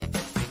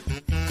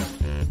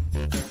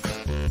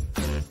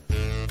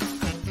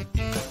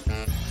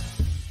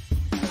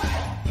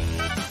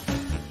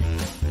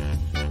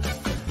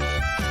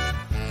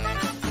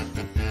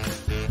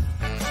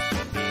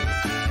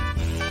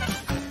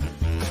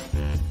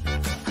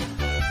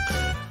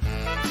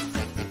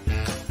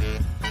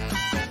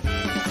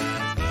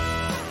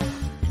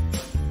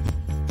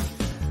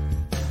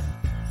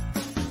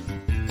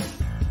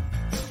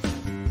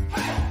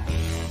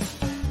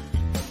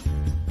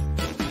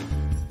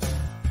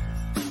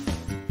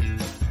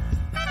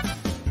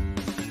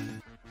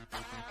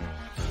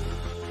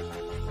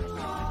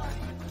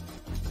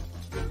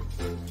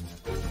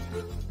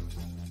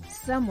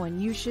Someone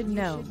You Should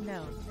Know.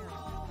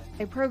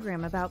 A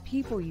program about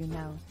people you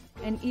know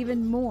and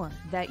even more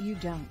that you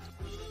don't.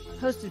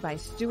 Hosted by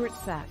Stuart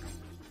Sax,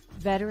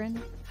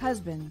 veteran,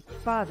 husband,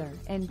 father,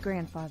 and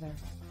grandfather.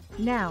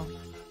 Now,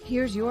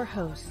 here's your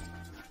host,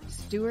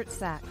 Stuart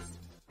Sax.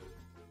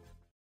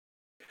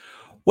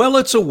 Well,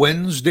 it's a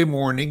Wednesday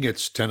morning,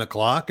 it's 10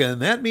 o'clock,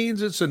 and that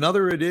means it's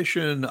another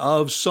edition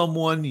of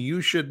Someone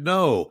You Should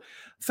Know.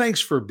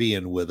 Thanks for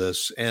being with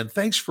us, and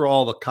thanks for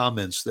all the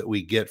comments that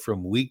we get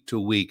from week to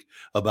week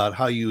about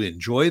how you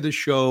enjoy the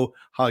show,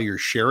 how you're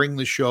sharing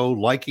the show,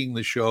 liking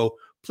the show.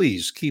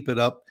 Please keep it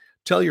up.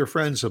 Tell your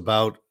friends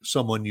about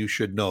Someone You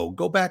Should Know.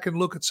 Go back and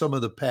look at some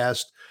of the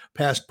past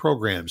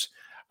programs.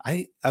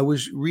 I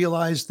was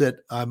realized that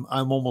I'm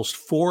almost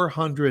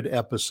 400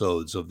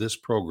 episodes of this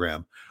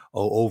program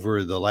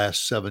over the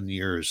last 7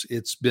 years.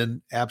 It's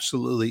been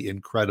absolutely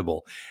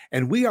incredible.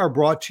 And we are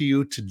brought to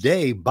you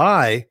today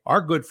by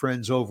our good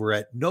friends over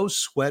at No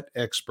Sweat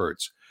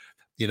Experts.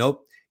 You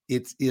know,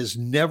 it is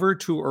never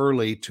too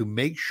early to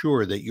make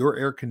sure that your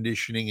air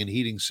conditioning and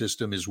heating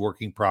system is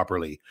working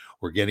properly.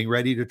 We're getting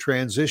ready to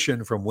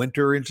transition from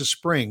winter into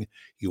spring.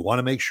 You want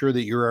to make sure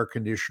that your air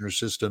conditioner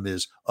system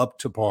is up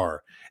to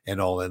par and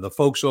all. And the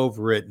folks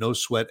over at No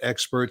Sweat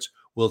Experts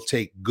will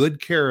take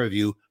good care of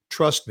you.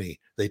 Trust me,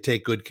 they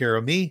take good care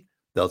of me.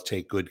 They'll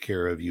take good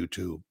care of you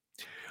too.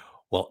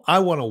 Well, I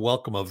want to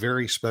welcome a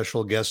very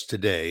special guest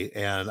today,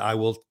 and I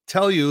will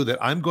tell you that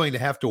I'm going to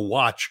have to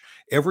watch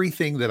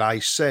everything that I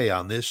say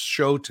on this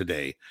show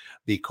today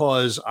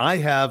because I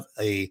have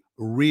a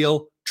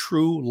real,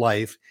 true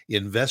life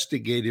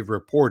investigative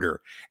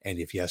reporter. And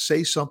if you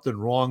say something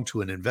wrong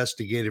to an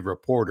investigative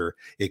reporter,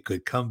 it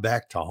could come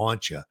back to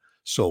haunt you.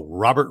 So,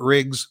 Robert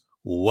Riggs,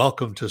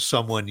 welcome to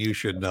Someone You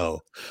Should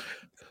Know.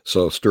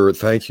 So, Stuart,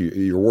 thank you.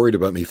 You're worried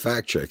about me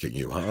fact-checking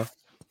you, huh?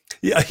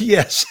 Yeah,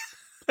 yes.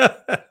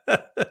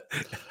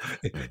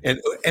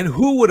 and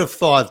who would have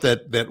thought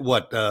that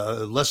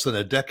less than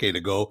a decade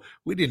ago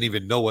we didn't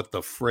even know what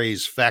the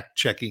phrase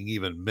fact-checking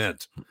even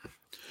meant?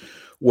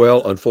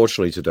 Well,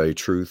 unfortunately today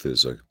truth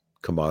is a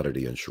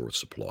commodity in short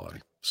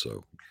supply,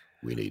 so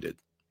we need it.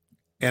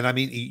 And I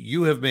mean,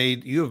 you have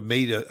made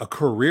a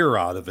career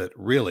out of it,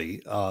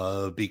 really,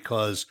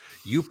 because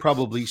you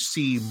probably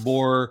see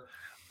more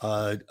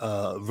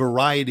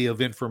variety of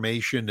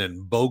information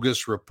and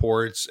bogus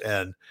reports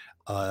and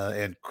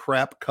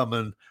crap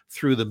coming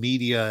through the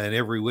media and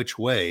every which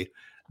way,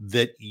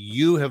 that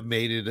you have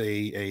made it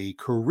a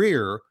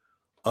career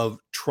of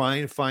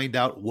trying to find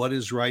out what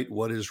is right,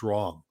 what is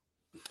wrong.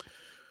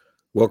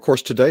 Well, of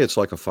course, today it's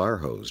like a fire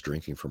hose,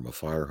 drinking from a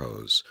fire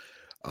hose.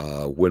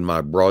 When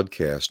my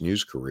broadcast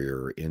news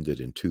career ended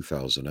in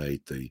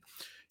 2008, the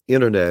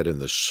internet and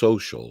the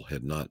social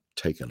had not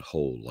taken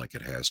hold like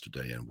it has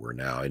today, and where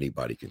now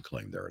anybody can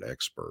claim they're an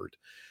expert.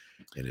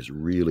 And it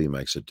really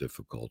makes it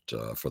difficult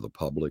for the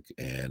public,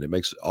 and it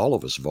makes all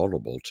of us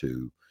vulnerable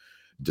to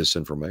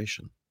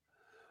disinformation.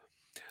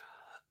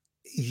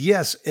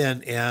 Yes,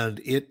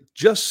 and it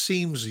just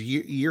seems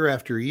year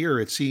after year,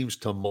 it seems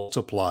to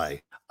multiply.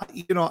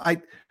 You know,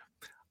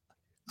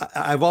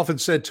 I've often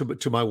said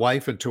to my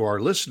wife and to our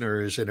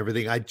listeners and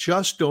everything, I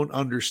just don't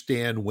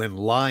understand when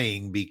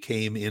lying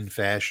became in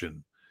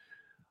fashion.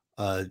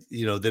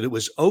 That it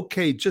was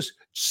okay, just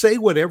say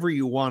whatever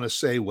you want to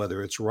say,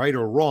 whether it's right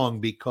or wrong,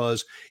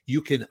 because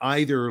you can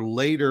either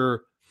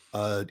later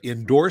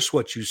endorse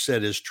what you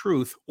said as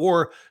truth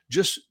or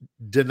just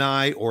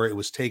deny, or it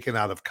was taken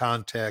out of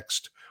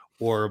context,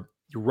 or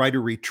write a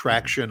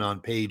retraction on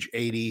page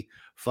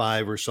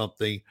 85 or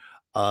something.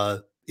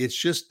 It's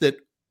just that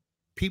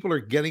people are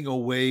getting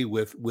away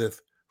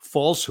with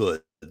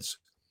falsehoods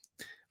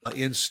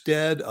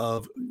instead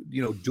of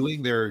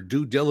doing their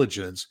due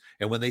diligence,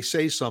 and when they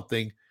say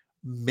something,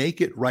 make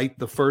it right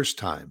the first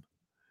time.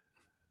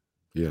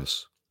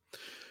 Yes.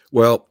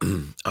 Well,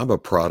 I'm a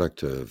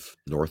product of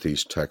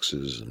Northeast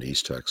Texas and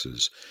East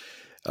Texas.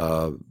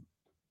 Uh,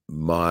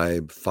 my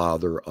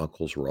father,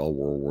 uncles were all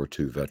World War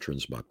II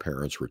veterans. My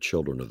parents were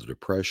children of the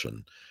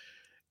Depression.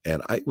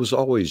 And it was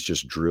always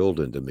just drilled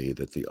into me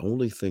that the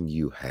only thing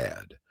you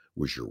had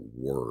was your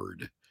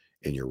word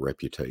and your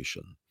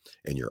reputation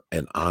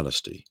and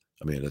honesty.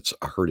 I mean,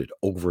 I heard it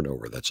over and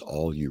over. That's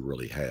all you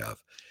really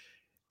have.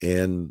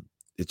 And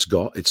it's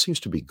gone. It seems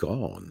to be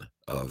gone.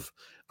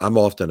 I'm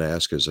often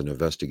asked as an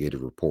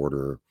investigative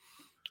reporter,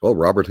 well,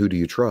 Robert, who do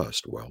you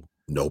trust? Well,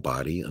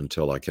 nobody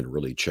until I can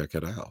really check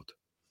it out.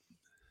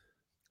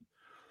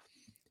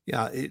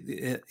 Yeah,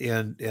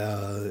 and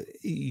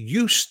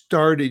you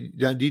started.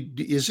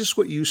 Is this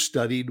what you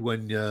studied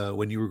when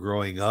you were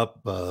growing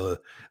up?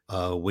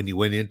 When you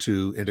went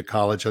into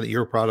college, I think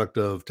you're a product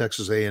of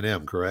Texas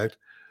A&M, correct?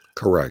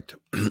 Correct.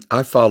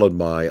 I followed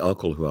my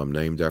uncle, who I'm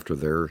named after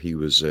there. He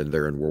was in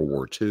there in World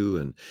War II,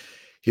 and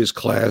his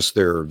class,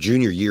 their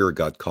junior year,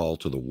 got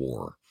called to the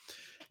war.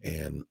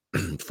 And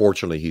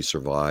fortunately, he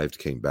survived,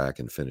 came back,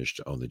 and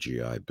finished on the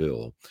GI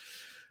Bill.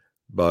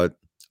 But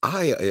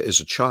I,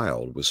 as a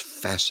child, was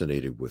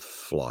fascinated with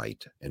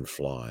flight and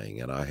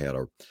flying, and I had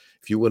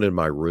If you went in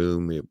my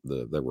room,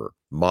 there were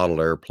model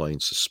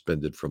airplanes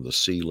suspended from the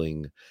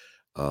ceiling.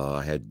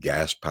 I had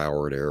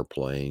gas-powered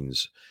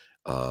airplanes,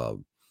 uh,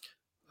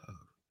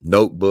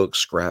 notebooks,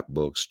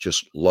 scrapbooks,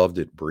 just loved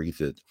it,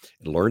 breathed it,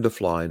 and learned to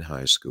fly in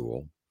high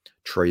school,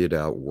 traded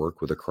out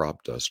work with a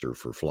crop duster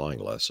for flying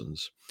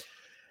lessons,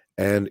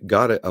 and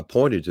got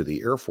appointed to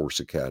the Air Force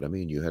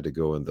Academy. And you had to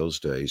go in those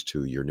days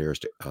to your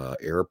nearest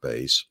air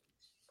base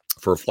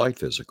for a flight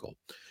physical.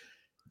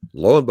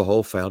 Lo and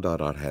behold, found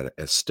out I had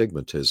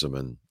astigmatism,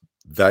 and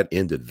that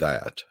ended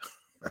that.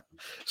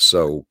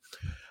 So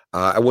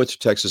I went to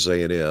Texas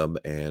A&M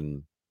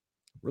and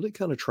really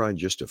kind of trying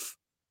just to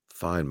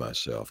find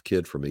myself,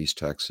 kid from East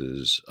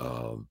Texas.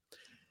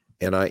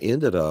 And I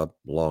ended up,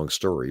 long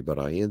story, but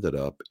I ended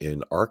up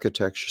in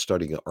architecture,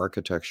 studying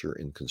architecture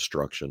and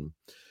construction.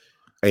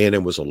 And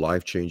it was a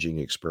life-changing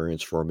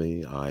experience for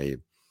me.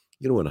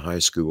 In high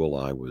school,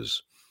 I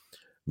was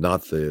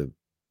not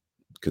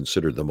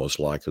considered the most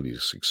likely to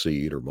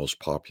succeed or most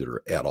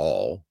popular at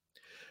all.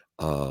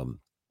 Um,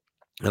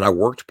 and I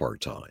worked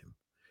part-time.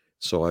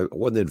 So I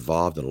wasn't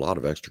involved in a lot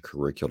of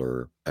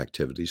extracurricular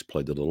activities,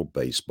 played a little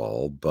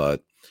baseball,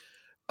 but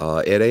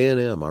at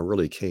A&M, I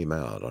really came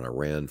out and I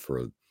ran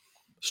for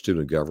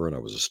student government. I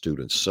was a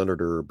student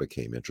senator,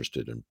 became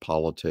interested in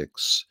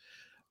politics.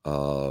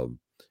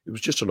 It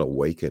was just an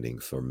awakening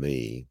for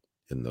me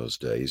in those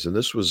days. And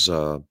this was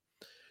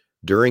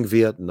during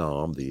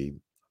Vietnam, the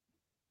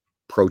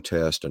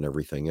protest and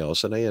everything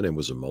else. And A&M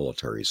was a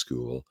military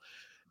school.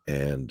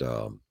 And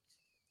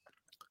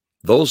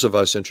those of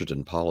us interested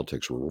in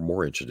politics were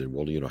more interested in,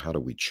 well, how do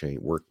we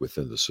work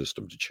within the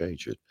system to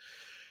change it?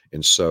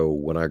 And so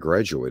when I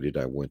graduated,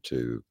 I went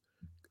to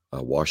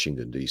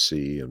Washington,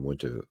 D.C., and went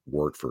to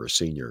work for the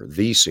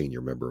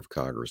senior member of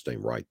Congress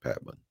named Wright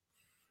Patman.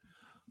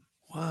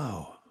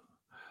 Wow.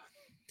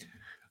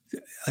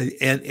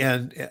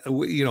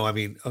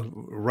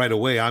 Right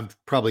away, I'm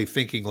probably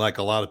thinking like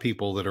a lot of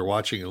people that are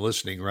watching and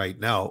listening right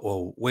now.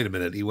 Oh, wait a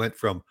minute. He went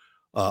from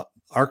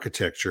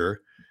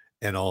architecture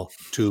and all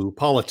to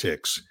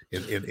politics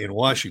in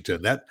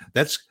Washington.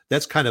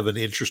 That's kind of an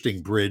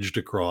interesting bridge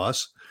to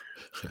cross.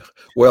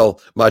 Well,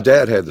 my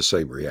dad had the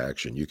same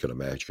reaction. You can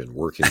imagine,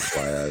 working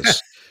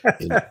class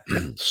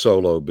in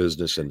solo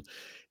business,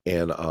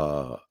 and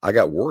I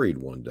got worried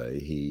one day.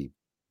 He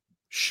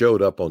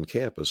showed up on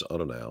campus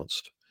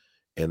unannounced,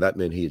 and that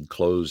meant he had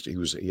closed.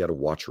 He had a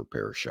watch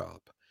repair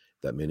shop.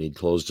 That meant he'd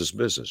closed his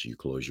business. You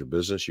close your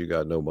business, you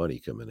got no money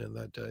coming in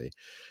that day.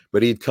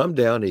 But he'd come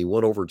down and he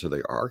went over to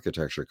the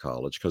architecture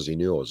college because he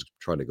knew I was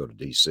trying to go to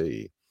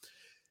DC,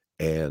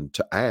 and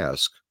to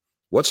ask,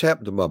 what's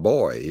happened to my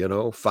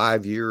boy?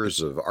 5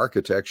 years of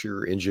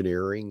architecture,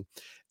 engineering,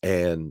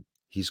 and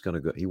he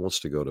wants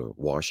to go to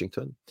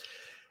Washington.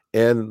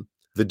 And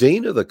the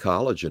dean of the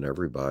college and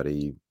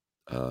everybody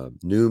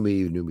knew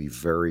me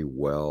very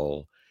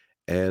well.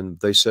 And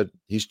they said,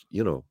 he's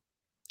doing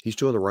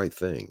the right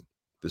thing.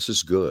 This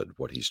is good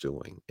what he's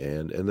doing.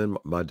 And then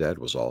my dad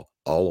was all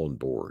on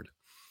board,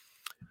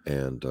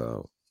 and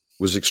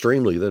was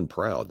extremely then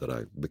proud that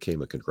I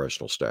became a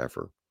congressional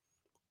staffer.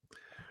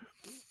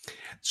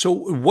 So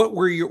what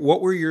were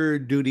your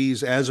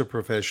duties as a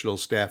professional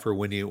staffer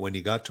when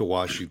you got to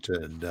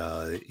Washington?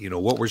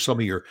 What were some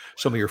of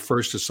your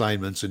first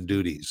assignments and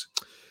duties?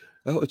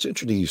 Oh, it's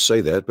interesting you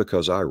say that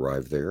because I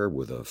arrived there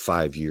with a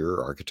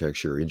 5-year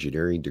architecture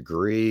engineering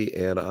degree,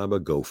 and I'm a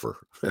gopher.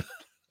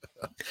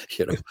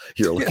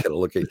 You're Yeah.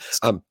 looking.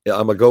 I'm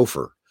a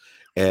gopher,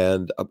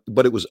 and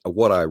but it was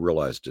what I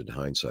realized in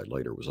hindsight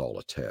later was all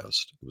a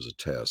test. It was a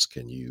test.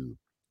 Can you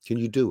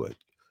do it?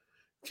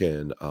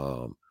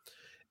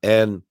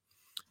 And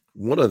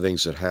one of the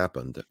things that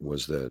happened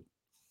was that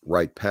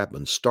Wright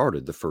Patman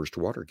started the first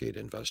Watergate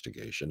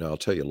investigation. Now, I'll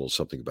tell you a little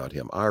something about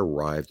him. I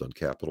arrived on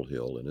Capitol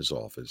Hill in his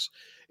office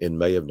in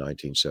May of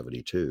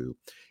 1972.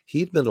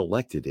 He'd been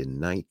elected in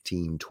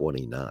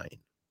 1929.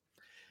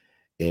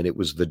 And it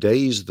was the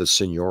days of the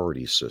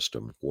seniority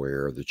system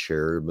where the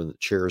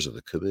chairs of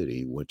the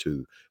committee went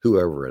to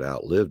whoever had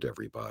outlived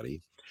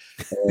everybody.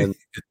 And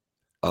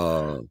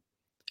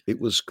it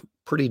was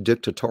pretty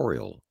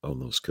dictatorial on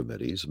those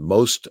committees.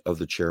 Most of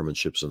the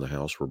chairmanships in the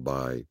House were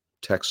by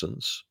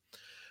Texans.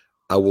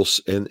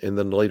 And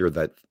then later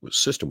that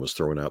system was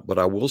thrown out. But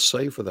I will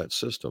say for that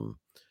system,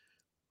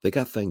 they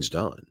got things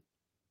done.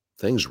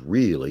 Things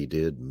really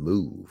did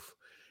move.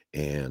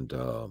 And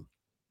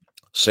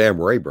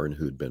Sam Rayburn,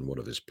 who'd been one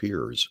of his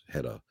peers,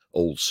 had a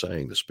old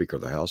saying, the Speaker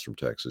of the House from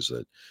Texas,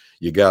 that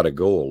you got to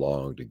get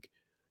along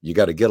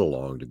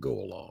to go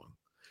along.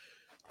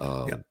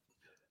 Yeah.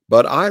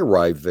 But I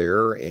arrived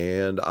there,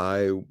 and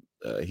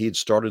he had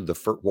started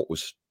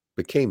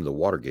became the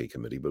Watergate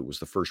Committee, but it was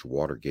the first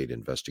Watergate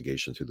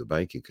investigation through the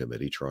Banking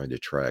Committee, trying to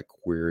track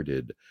where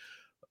did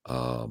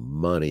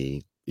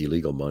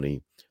illegal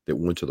money that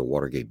went to the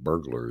Watergate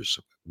burglars,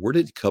 where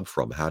did it come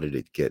from? How did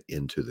it get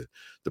into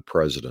the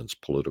president's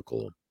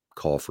political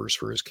coffers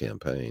for his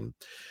campaign?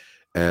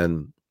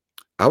 And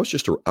I was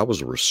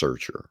a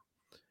researcher.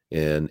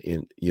 And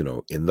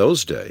in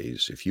those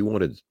days, if you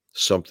wanted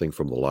something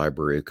from the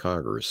Library of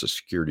Congress, the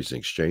Securities and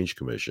Exchange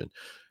Commission,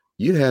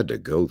 you had to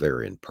go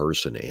there in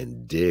person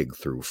and dig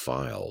through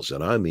files,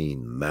 and I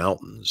mean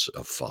mountains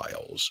of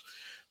files.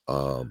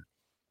 Um,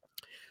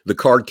 the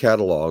card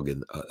catalog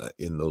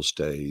in those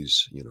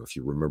days, if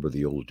you remember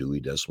the old Dewey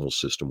Decimal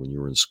System when you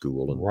were in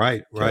school and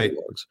Right, right.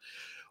 catalogs,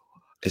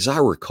 as I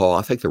recall,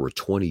 I think there were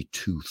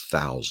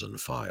 22,000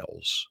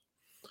 files,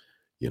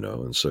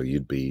 and so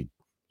you'd be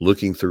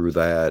looking through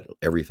that,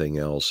 everything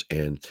else.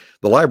 And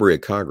the Library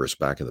of Congress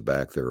back in the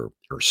back, there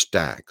are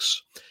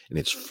stacks, and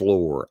it's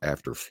floor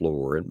after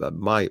floor. And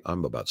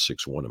I'm about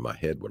 6'1", and my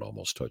head would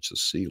almost touch the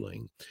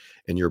ceiling.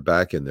 And you're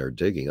back in there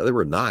digging. There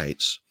were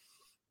nights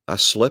I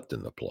slept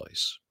in the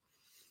place.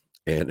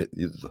 And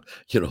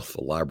the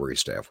library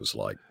staff was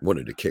like,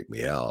 wanted to kick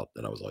me out.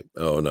 And I was like,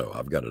 oh no,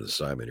 I've got an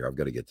assignment here. I've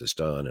got to get this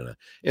done.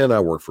 And I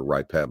work for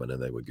Wright Patman,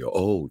 and they would go,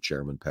 oh,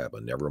 Chairman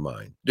Patman, never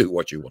mind. Do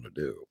what you want to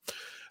do.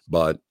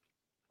 But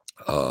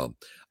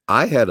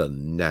I had a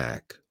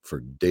knack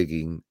for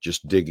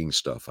just digging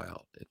stuff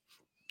out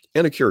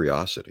and a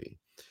curiosity.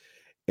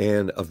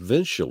 And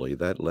eventually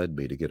that led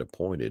me to get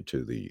appointed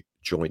to the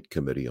Joint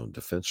Committee on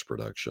Defense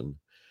Production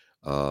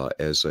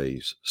as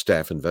a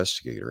staff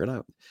investigator. And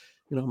I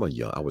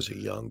was a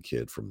young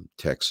kid from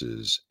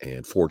Texas,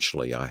 and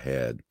fortunately I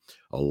had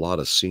a lot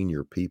of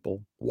senior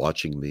people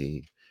watching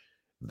me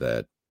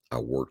that I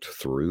worked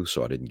through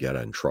so I didn't get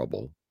in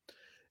trouble.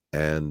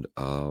 And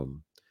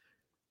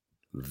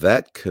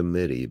that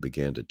committee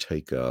began to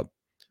take up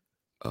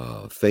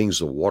things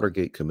the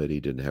Watergate Committee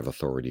didn't have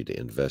authority to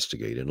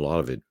investigate, and a lot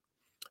of it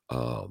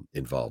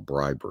involved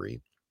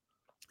bribery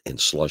and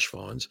slush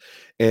funds.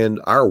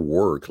 And our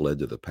work led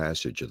to the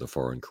passage of the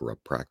Foreign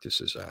Corrupt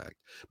Practices Act.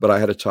 But I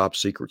had a top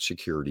secret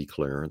security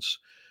clearance.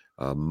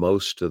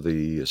 Most of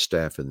the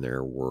staff in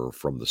there were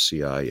from the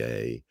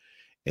CIA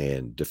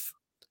and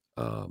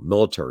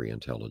military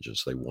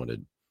intelligence. They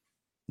wanted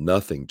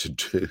nothing to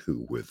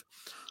do with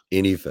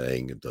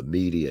anything, the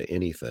media,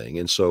 anything.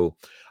 And so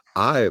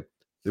there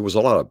was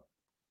a lot of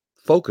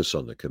focus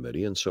on the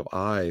committee. And so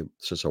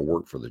since I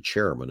worked for the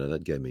chairman, and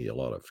that gave me a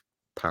lot of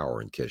power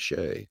and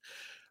cachet,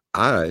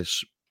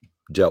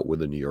 dealt with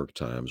the New York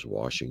Times,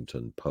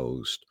 Washington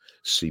Post,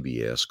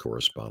 CBS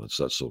correspondence,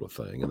 that sort of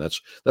thing. And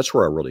that's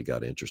where I really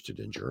got interested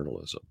in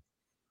journalism.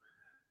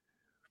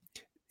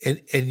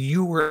 And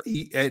you were,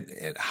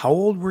 and how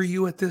old were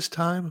you at this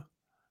time?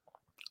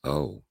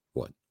 Oh,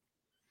 what?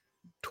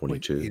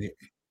 22,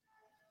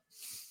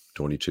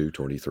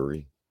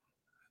 23.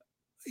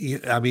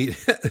 I mean,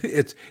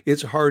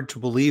 it's hard to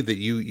believe that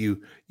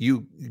you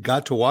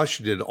got to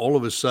Washington. All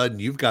of a sudden,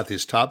 you've got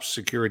this top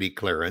security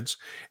clearance,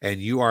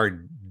 and you are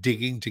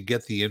digging to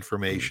get the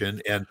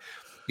information. And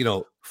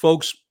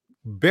folks,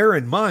 bear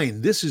in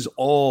mind, this is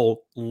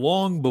all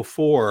long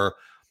before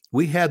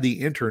we had the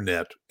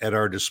internet at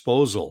our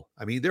disposal.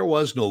 I mean, there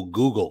was no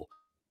Google.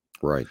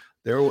 Right.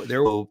 There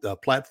were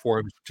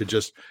platforms to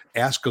just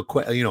ask a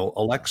question.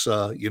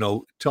 Alexa,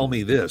 tell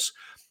me this.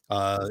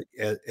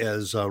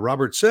 As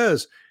Robert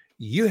says,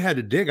 you had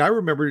to dig. I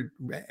remember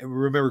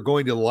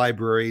going to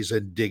libraries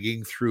and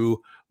digging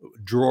through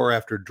drawer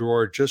after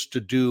drawer just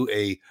to do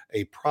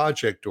a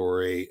project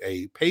or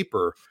a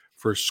paper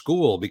for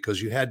school,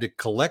 because you had to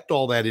collect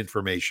all that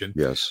information.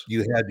 Yes.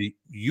 You had to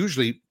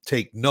usually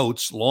take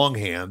notes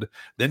longhand,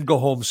 then go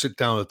home, sit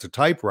down at the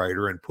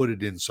typewriter, and put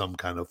it in some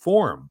kind of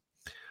form.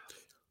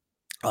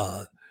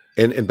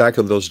 And back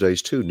in those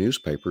days too,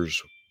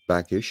 newspapers,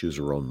 back issues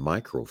were on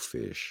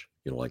microfiche,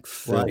 like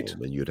film, Right.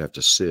 and you'd have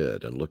to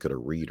sit and look at a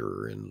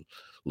reader and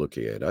look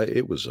at it.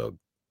 It was a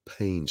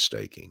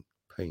painstaking.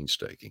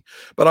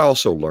 But I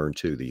also learned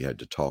too that you had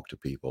to talk to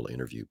people,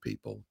 interview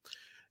people.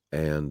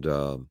 And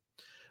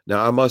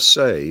now I must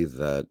say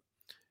that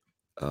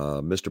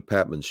Mr.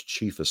 Patman's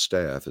chief of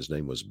staff, his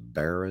name was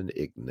Baron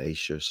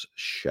Ignatius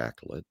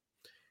Shacklet.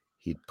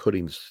 He'd put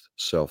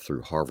himself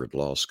through Harvard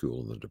Law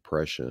School in the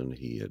Depression.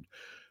 He had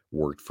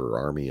worked for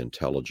Army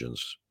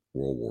intelligence,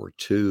 World War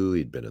II.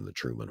 He'd been in the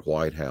Truman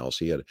White House.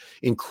 He had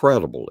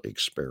incredible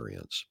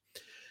experience.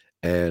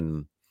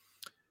 And,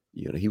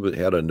 he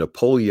had a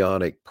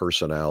Napoleonic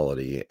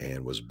personality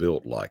and was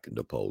built like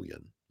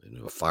Napoleon,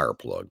 a fire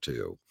plug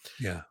too.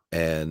 Yeah.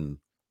 And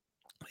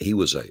he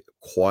was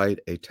quite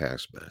a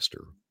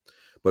taskmaster.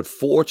 But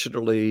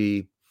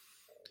fortunately,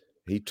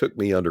 he took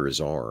me under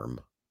his arm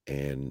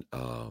and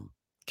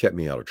kept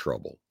me out of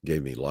trouble,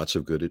 gave me lots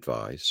of good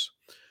advice.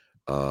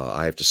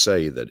 I have to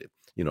say that,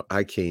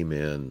 I came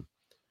in,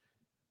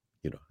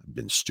 I've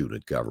been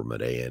student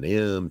government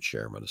A&M,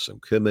 chairman of some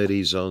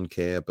committees on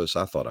campus.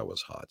 I thought I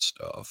was hot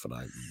stuff and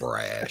I'm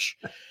brash.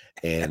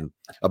 And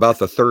about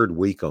the third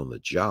week on the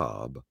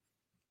job,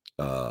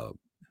 I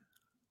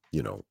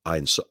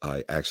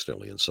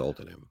accidentally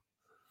insulted him.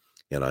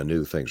 And I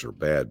knew things were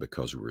bad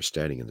because we were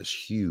standing in this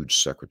huge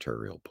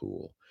secretarial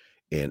pool.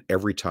 And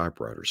every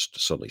typewriter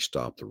suddenly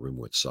stopped. The room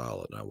went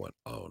silent. And I went,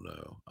 oh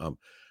no, I'm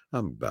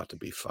about to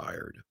be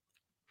fired.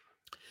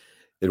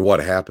 And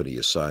what happened, he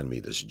assigned me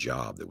this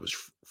job that was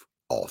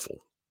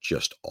awful,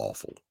 just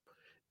awful.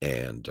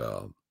 And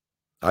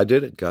I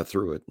did it, got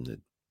through it, and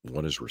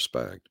won his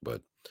respect.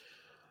 But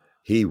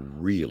he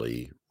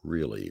really,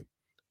 really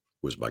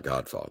was my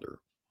godfather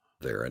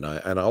there. And I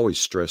always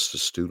stress to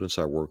students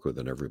I work with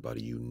and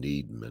everybody, you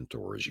need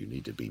mentors. You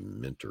need to be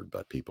mentored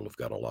by people who've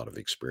got a lot of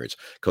experience.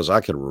 Because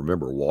I can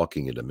remember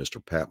walking into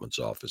Mr. Patman's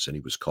office and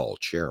he was called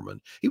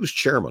chairman. He was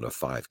chairman of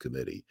 5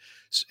 committees,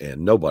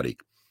 and nobody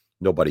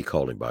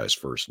called him by his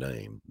first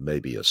name,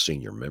 maybe a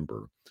senior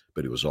member,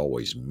 but it was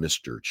always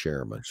Mr.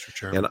 Chairman.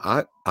 Mr. And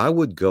Chairman. I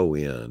would go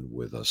in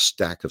with a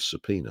stack of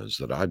subpoenas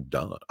that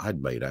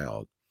I'd made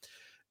out,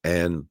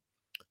 and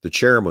the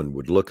chairman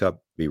would look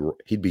up,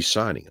 he'd be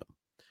signing them,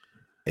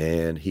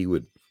 and he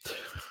would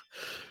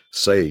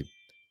say,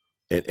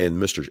 and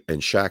Mr.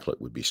 and Shacklet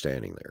would be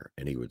standing there,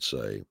 and he would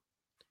say,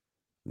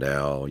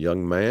 "Now,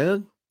 young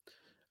man,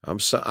 I'm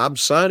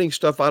signing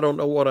stuff. I don't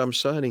know what I'm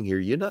signing here.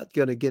 You're not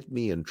going to get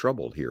me in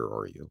trouble here,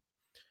 are you?"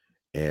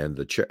 And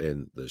the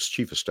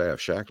chief of staff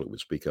Shacklet would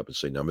speak up and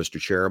say, "Now, Mr.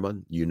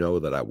 Chairman, you know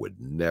that I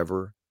would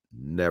never,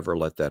 never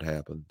let that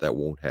happen. That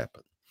won't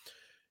happen."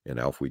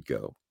 And off we'd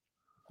go.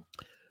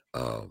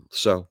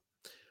 So,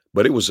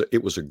 but it was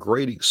a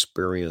great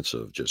experience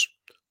of just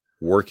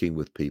working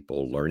with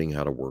people, learning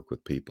how to work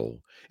with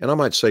people. And I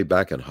might say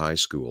back in high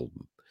school,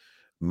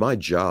 my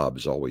job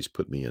has always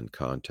put me in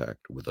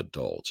contact with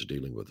adults,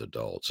 dealing with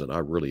adults. And I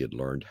really had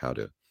learned how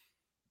to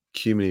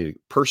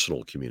communicate,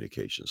 personal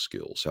communication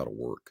skills, how to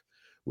work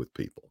with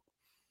people.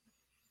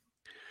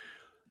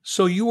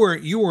 So you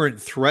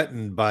weren't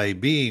threatened by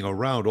being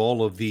around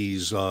all of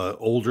these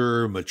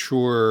older,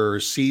 mature,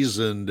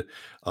 seasoned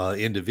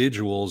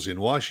individuals in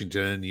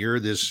Washington. You're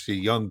this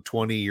young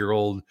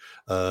 20-year-old,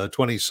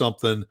 20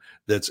 something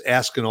that's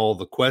asking all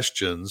the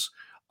questions.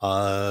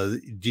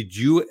 Did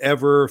you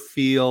ever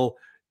feel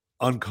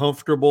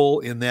uncomfortable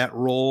in that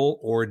role,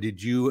 or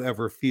did you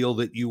ever feel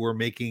that you were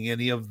making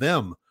any of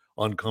them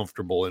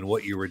uncomfortable in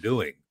what you were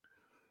doing?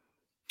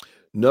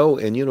 No,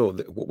 and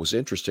what was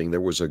interesting,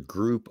 there was a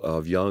group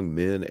of young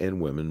men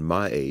and women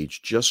my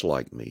age, just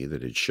like me,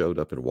 that had showed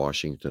up in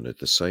Washington at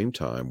the same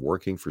time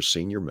working for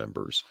senior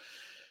members.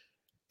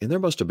 And there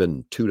must have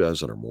been 2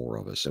 dozen or more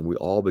of us, and we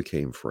all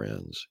became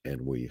friends,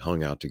 and we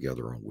hung out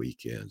together on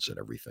weekends and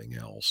everything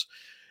else.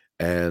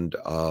 And,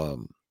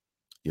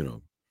 you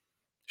know,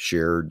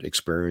 shared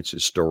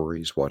experiences,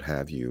 stories, what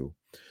have you.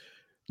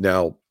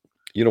 Now,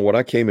 when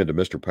I came into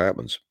Mr.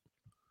 Patman's,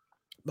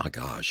 my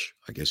gosh,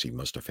 I guess he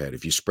must have had,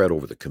 if you spread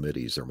over the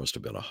committees, there must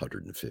have been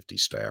 150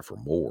 staff or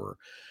more.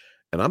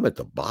 And I'm at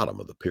the bottom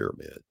of the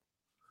pyramid.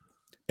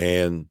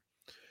 And,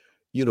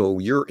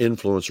 your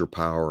influence or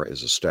power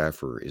as a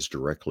staffer is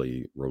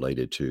directly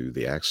related to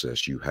the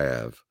access you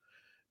have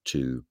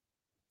to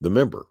the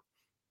member,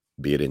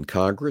 be it in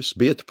Congress,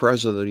 be it the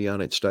president of the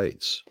United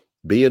States,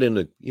 be it in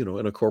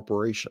a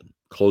corporation.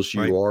 Close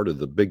Right. you are to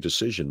the big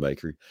decision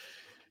maker,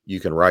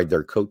 you can ride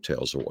their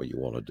coattails of what you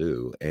want to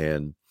do.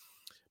 And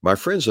my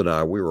friends and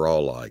I, we were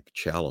all like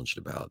challenged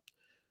about,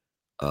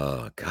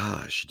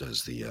 gosh,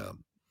 they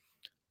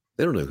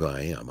don't know who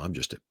I am. I'm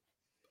just a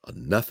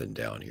nothing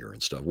down here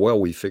and stuff. Well,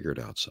 we figured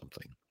out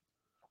something.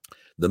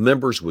 The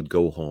members would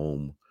go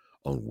home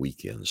on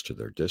weekends to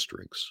their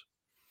districts,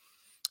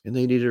 and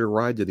they needed a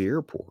ride to the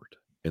airport,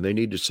 and they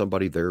needed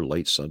somebody there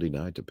late Sunday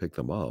night to pick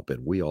them up.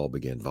 And we all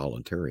began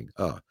volunteering.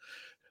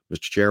 Mr.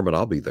 Chairman,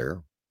 I'll be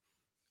there.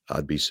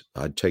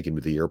 I'd take him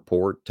to the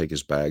airport, take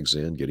his bags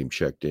in, get him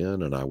checked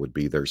in, and I would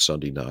be there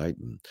Sunday night.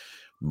 And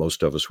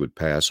most of us would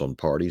pass on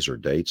parties or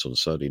dates on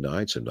Sunday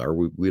nights, and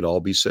we'd all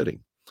be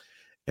sitting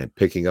and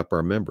picking up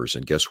our members.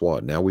 And guess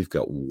what? Now we've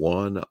got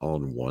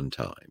one-on-one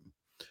time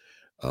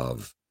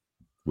of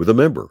with a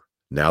member.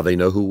 Now they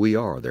know who we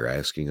are. They're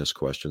asking us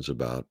questions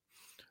about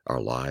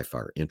our life,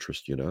 our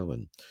interest,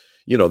 and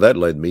that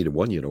led me to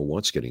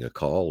once getting a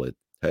call at,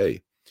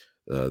 hey,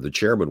 the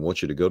chairman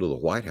wants you to go to the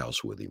White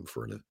House with him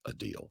for a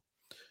deal.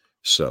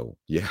 So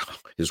yeah,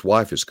 his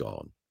wife is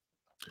gone.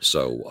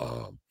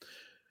 So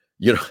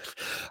you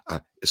know,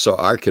 so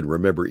I can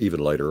remember even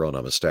later on,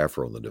 I'm a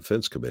staffer on the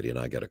Defense Committee, and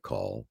I get a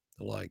call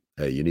like,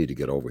 "Hey, you need to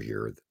get over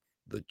here.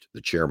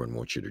 The chairman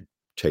wants you to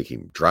take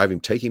him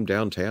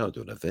downtown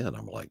to an event."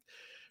 I'm like,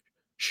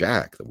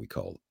 "Shack,"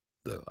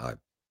 that I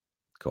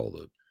call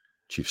the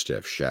chief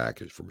staff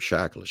Shack, is from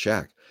Shackle.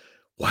 Shack,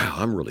 wow,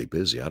 I'm really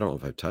busy. I don't know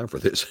if I have time for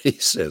this. He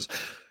says,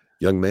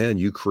 "Young man,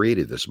 you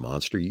created this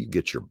monster. You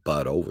get your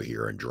butt over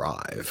here and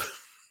drive."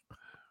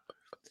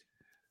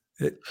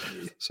 It-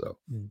 So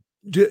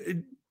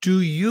do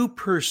you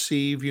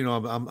perceive,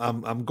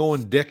 I'm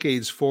going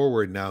decades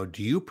forward now.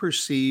 Do you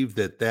perceive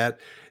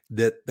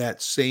that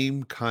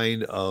same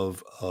kind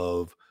of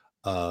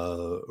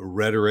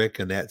rhetoric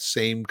and that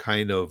same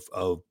kind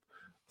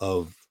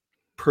of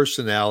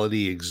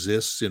personality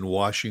exists in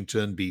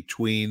Washington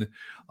between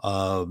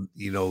the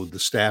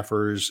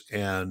staffers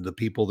and the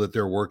people that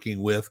they're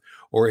working with,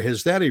 or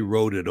has that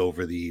eroded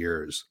over the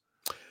years?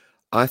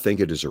 I think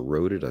it is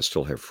eroded. I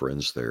still have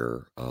friends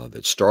there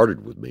that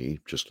started with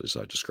me, just as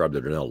I described.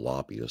 They're now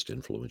lobbyists,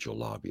 influential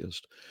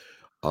lobbyists.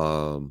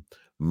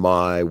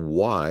 My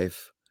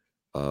wife,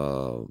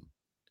 uh,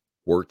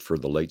 worked for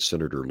the late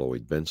Senator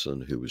Lloyd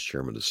Benson, who was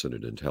chairman of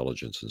Senate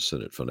Intelligence and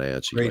Senate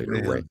Finance. He Great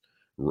man.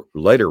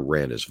 later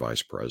ran as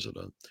vice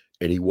president,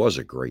 and he was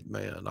a great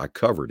man. I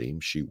covered him.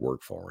 She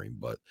worked for him,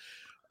 but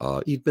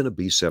he'd been a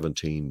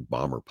B-17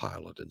 bomber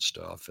pilot and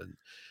stuff, and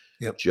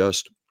Yep.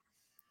 just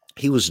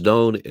he was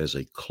known as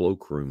a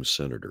cloakroom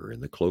senator in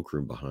the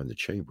cloakroom behind the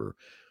chamber.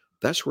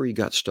 That's where he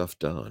got stuff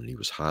done. He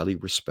was highly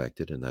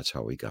respected, and that's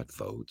how he got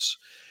votes.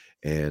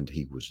 And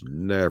he was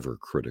never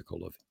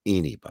critical of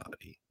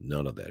anybody.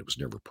 None of that. It was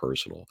never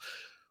personal.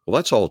 Well,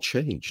 that's all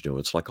changed.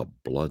 It's like a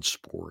blood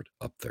sport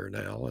up there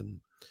now.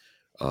 And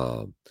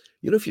um,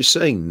 if you're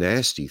saying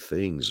nasty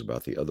things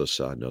about the other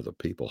side and other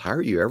people, how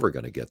are you ever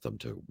going to get them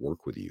to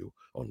work with you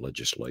on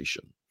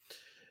legislation?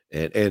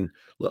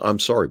 I'm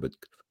sorry, but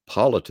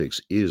politics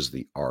is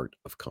the art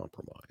of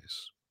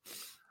compromise.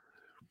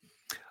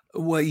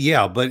 Well,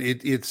 yeah, but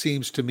it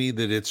seems to me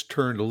that it's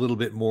turned a little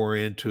bit more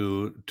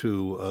into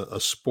a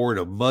sport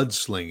of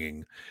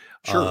mudslinging,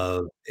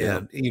 Sure.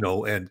 Yeah.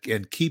 and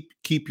and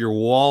keep your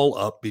wall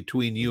up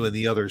between you Mhm. and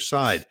the other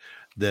side.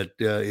 That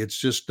it's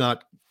just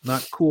not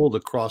cool to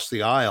cross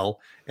the aisle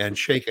and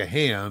shake a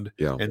hand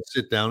Yeah. and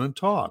sit down and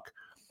talk.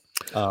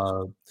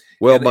 Uh,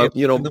 Well, and my, and,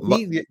 and the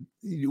media,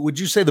 would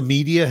you say the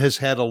media has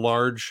had a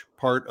large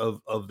part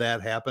of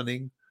that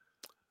happening?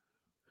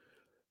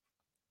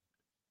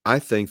 I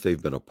think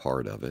they've been a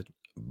part of it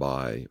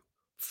by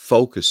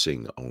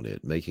focusing on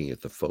it, making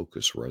it the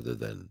focus rather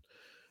than,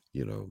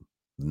 you know,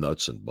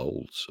 nuts and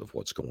bolts of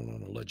what's going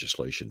on in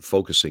legislation,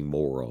 focusing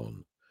more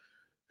on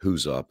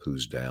who's up,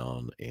 who's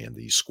down, and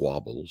the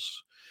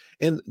squabbles.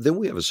 And then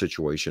we have a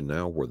situation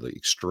now where the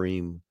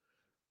extreme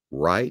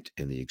right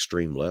and the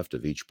extreme left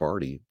of each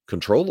party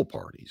control the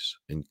parties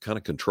and kind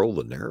of control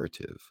the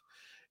narrative.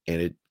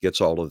 And it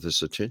gets all of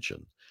this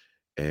attention.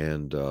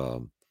 And,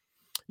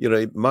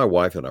 my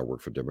wife and I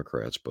work for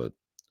Democrats, but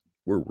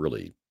we're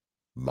really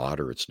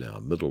moderates now,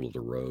 middle of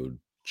the road,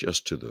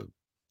 just to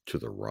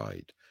the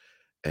right.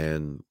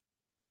 And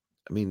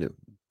I mean,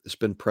 it's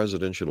been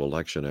presidential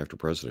election after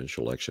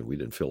presidential election. We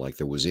didn't feel like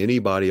there was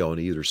anybody on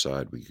either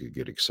side we could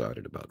get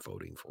excited about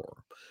voting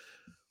for.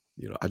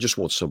 I just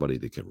want somebody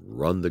that can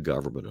run the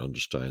government,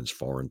 understands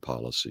foreign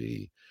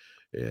policy,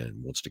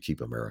 and wants to keep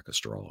America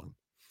strong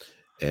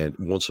and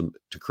wants them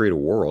to create a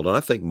world. And I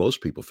think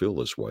most people feel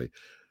this way.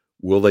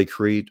 Will they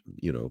create,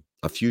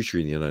 a future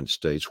in the United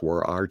States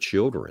where our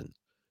children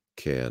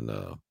can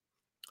uh,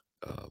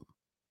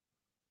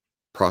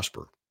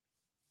 prosper?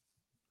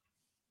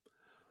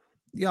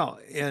 Yeah,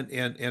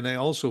 and I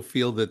also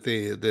feel that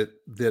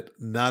that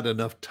not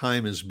enough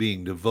time is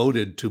being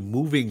devoted to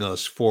moving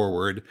us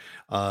forward.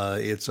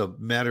 It's a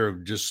matter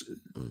of just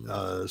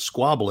Mhm.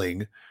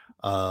 squabbling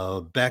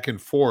back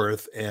and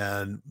forth,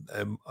 and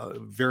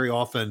very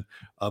often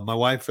my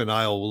wife and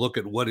I will look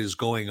at what is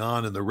going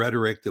on in the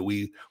rhetoric that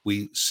we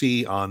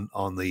see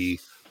on the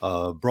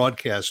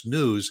broadcast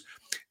news,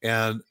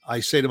 and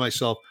I say to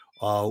myself,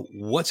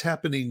 "What's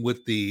happening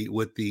with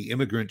the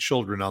immigrant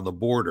children on the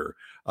border?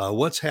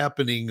 What's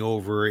happening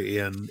over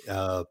in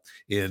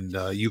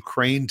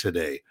Ukraine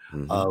today?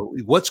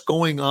 Mhm. What's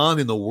going on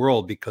in the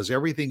world? Because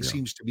everything Yeah.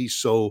 seems to be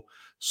so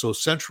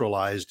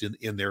centralized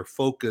in their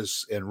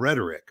focus and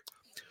rhetoric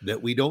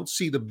that we don't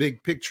see the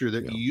big picture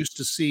that Yeah. you used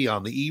to see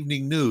on the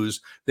evening news.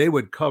 They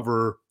would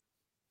cover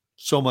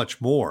so much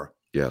more.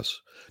 Yes.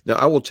 Now,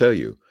 I will tell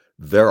you,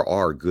 there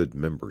are good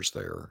members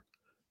there,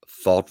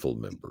 thoughtful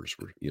members,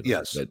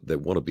 Yes,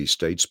 that want to be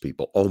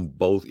statespeople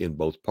in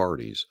both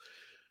parties.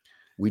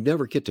 We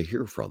never get to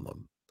hear from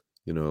them.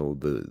 You know,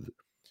 the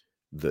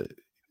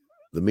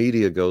the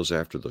media goes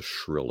after the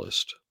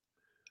shrillest,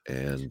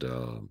 and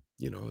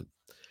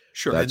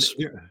sure, and that's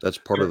that's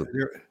part of the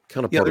there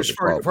kind of yeah, part of there's the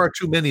far problem.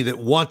 too many that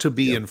want to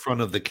be Yeah. in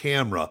front of the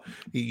camera.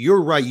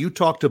 You're right, you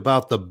talked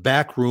about the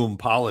backroom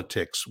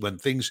politics when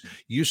things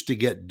used to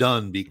get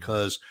done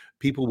because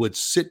people would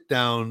sit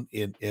down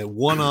in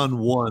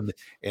one-on-one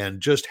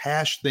and just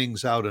hash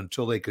things out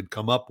until they could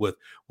come up with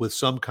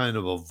some kind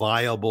of a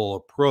viable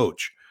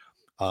approach.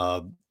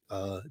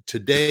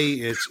 Today,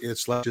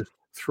 it's like just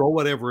throw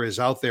whatever is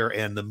out there,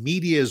 and the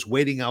media is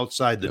waiting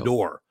outside the Yeah.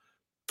 door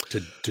to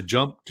Yeah.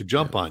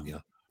 jump on you.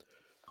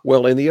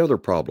 Well, and the other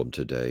problem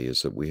today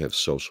is that we have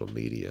social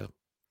media.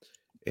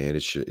 And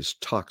it's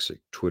toxic.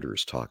 Twitter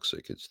is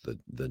toxic. It's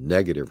the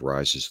negative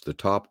rises to the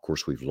top. Of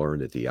course, we've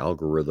learned that the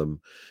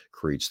algorithm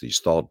creates these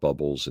thought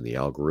bubbles, and the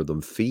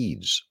algorithm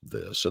feeds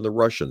this, and the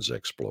Russians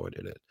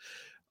exploited it.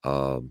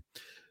 Um,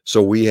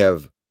 so we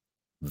have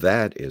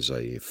that as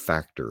a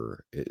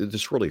factor.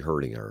 It's really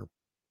hurting our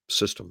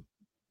system.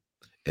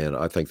 And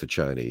I think the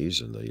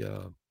Chinese and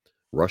the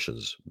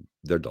Russians,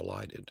 they're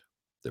delighted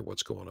at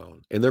what's going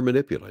on, and they're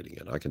manipulating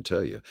it. I can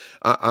tell you.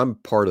 I'm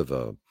part of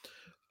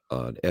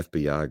an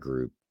FBI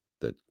group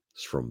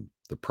that's from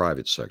the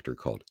private sector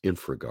called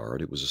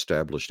InfraGard. It was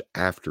established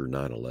after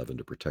 9/11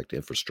 to protect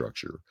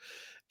infrastructure.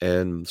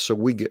 And so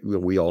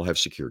we all have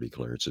security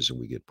clearances and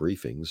we get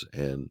briefings.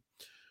 And,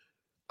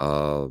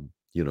 uh,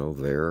 you know,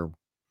 there,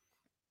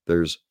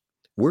 there's,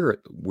 we're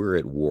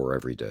at war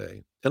every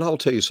day. And I'll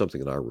tell you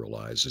something that I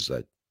realize is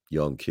that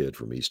young kid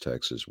from East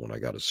Texas when I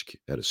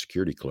had a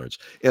security clearance,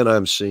 and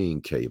I'm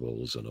seeing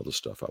cables and other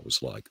stuff. I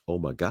was like, oh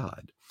my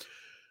God,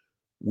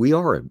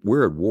 we're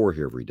at war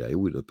here every day.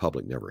 The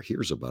public never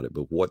hears about it,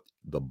 but what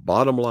the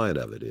bottom line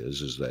of it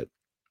is that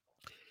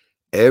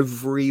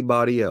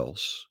everybody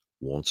else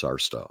wants our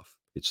stuff.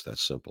 It's that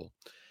simple.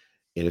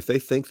 And if they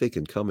think they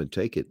can come and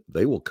take it,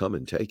 they will come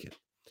and take it.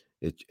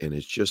 And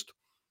it's just,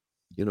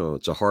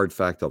 it's a hard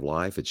fact of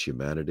life. It's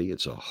humanity.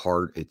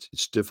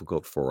 It's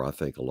difficult for, I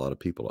think, a lot of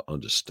people to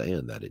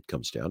understand that it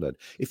comes down to that.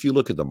 If you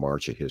look at the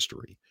march of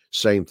history,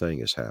 same thing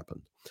has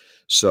happened.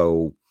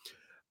 So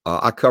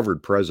I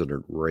covered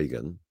President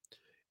Reagan,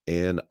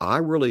 and I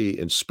really,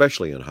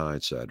 especially in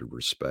hindsight, had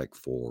respect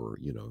for,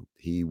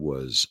 he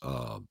was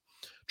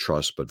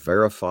trust but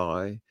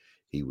verify.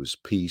 He was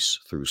peace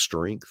through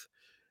strength.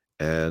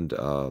 And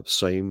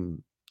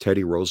same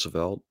Teddy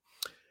Roosevelt.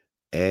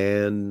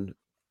 And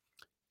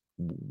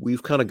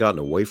we've kind of gotten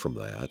away from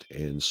that.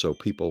 And so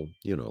people,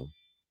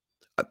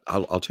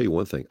 I'll tell you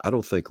one thing. I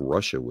don't think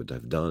Russia would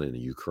have done in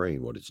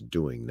Ukraine what it's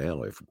doing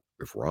now if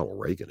Ronald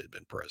Reagan had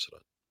been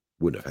president.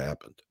 Wouldn't have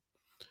happened.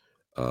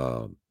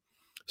 Um,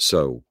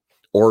 so,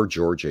 or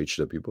George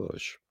H.W.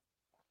 Bush.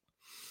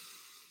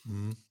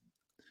 Mhm.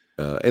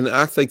 And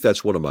I think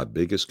that's one of my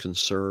biggest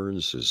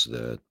concerns is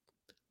that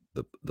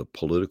the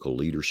political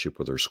leadership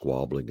with their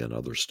squabbling and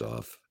other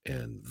stuff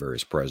and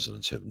various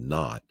presidents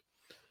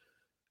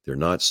they're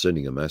not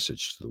sending a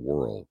message to the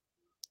world.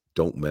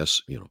 Don't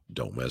mess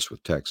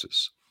with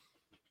Texas.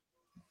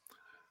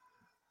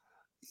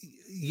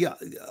 Yeah.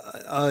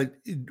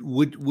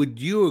 Would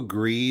you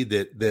agree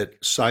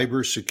that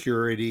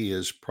cybersecurity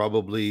is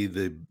probably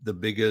the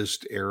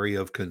biggest area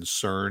of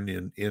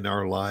concern in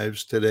our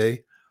lives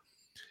today?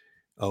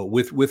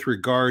 With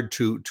regard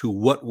to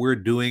what we're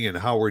doing and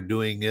how we're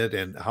doing it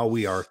and how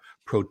we are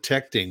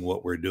protecting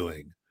what we're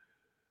doing.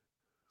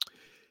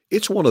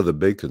 It's one of the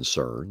big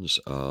concerns.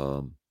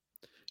 I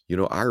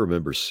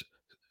remember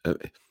uh,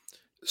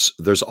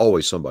 there's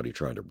always somebody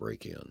trying to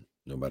break in,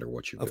 no matter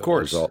what you've Of done.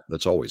 course.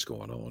 That's always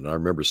going on. And I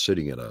remember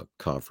sitting at a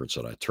conference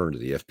and I turned to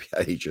the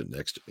FBI agent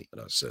next to me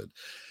and I said,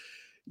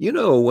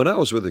 when I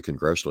was with the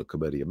congressional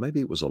committee,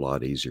 maybe it was a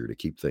lot easier to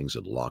keep things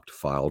in locked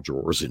file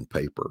drawers in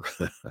paper.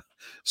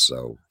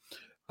 So,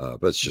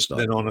 but it's just not.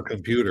 Than on a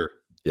computer.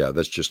 Yeah,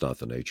 that's just not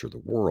the nature of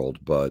the world.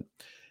 But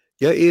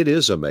yeah,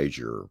 it's a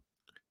major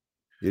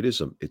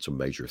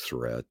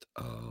threat,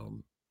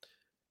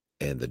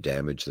 and the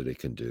damage that it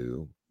can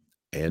do.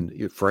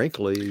 And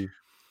frankly,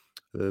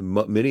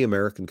 many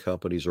American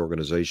companies,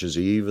 organizations,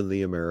 even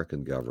the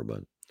American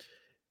government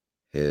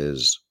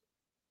has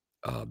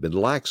been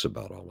lax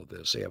about all of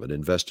this. They haven't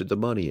invested the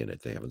money in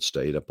it. They haven't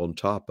stayed up on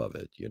top of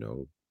it.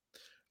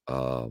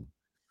 Um,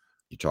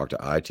 you talk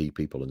to IT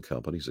people in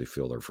companies, they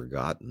feel they're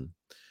forgotten.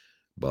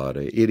 But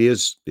it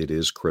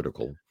is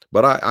critical.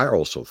 But I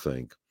also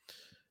think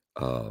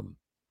um,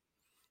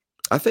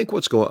 I think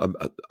what's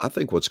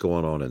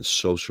going on in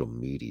social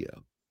media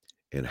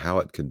and how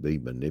it can be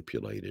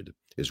manipulated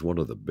is one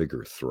of the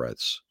bigger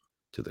threats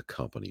to the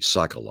company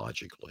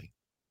psychologically.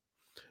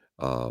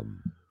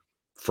 Um,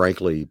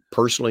 Frankly,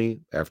 personally,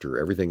 after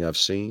everything I've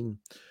seen,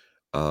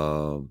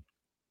 um,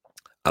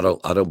 I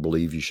don't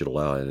believe you should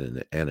allow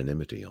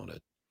anonymity on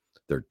it.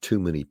 There are too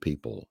many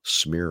people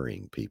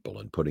smearing people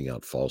and putting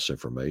out false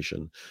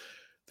information.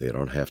 They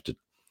don't have to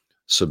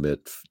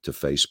submit to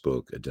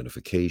Facebook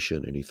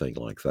identification, anything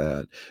like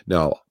that.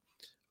 Now,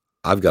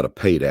 I've got a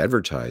paid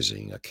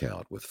advertising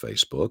account with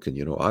Facebook,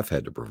 and I've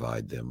had to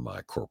provide them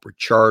my corporate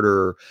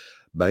charter,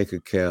 bank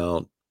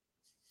account,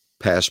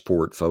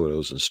 passport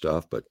photos and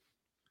stuff, but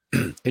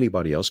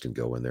anybody else can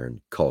go in there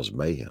and cause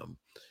mayhem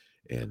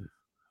and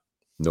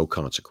no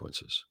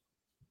consequences.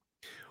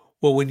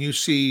 Well, when you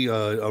see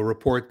a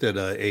report that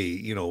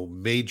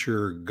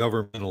major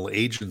governmental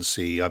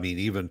agency, I mean,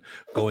 even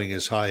going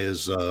as high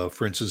as,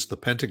 for instance, the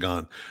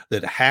Pentagon,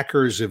 that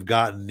hackers have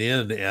gotten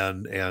in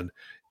and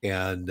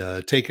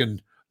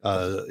taken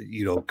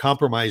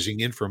compromising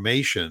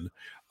information,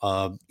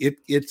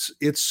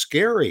 it's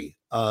scary.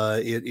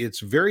 It's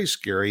very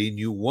scary, and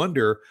you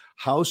wonder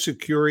how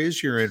secure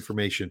is your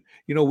information.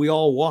 We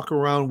all walk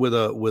around with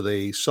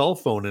a cell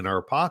phone in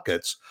our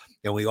pockets,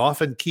 and we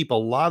often keep a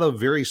lot of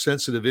very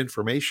sensitive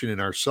information in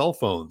our cell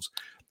phones.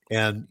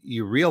 And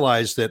you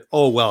realize that,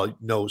 oh, well,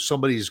 no,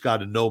 somebody's got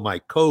to know my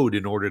code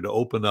in order to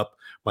open up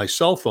my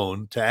cell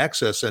phone to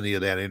access any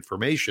of that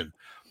information.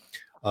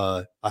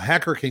 A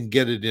hacker can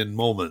get it in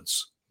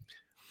moments.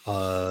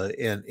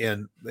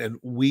 And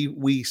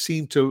we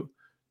seem to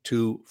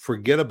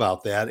forget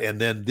about that.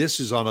 And then this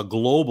is on a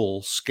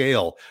global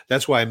scale.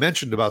 That's why I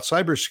mentioned about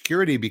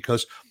cybersecurity,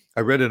 because I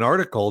read an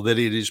article that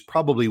it is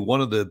probably one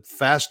of the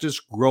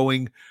fastest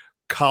growing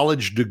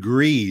college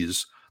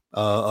degrees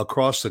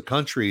across the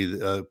country,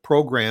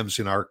 programs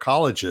in our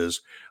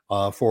colleges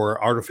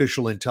for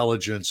artificial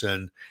intelligence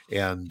and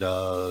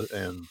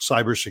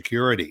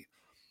cybersecurity,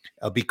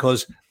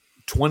 because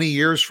 20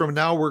 years from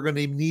now we're going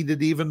to need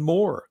it even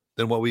more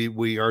than what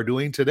we are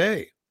doing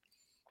today.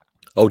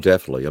 Oh,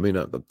 definitely. I mean,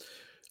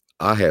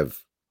 I have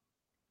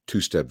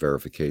two-step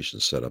verification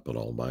set up on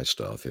all my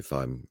stuff. If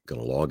I'm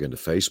going to log into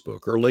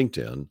Facebook or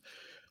LinkedIn,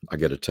 I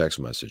get a text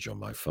message on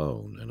my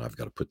phone, and I've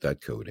got to put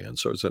that code in.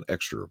 So it's an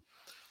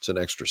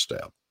extra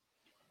step.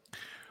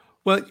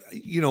 Well,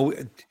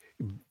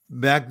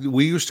 back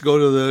we used to go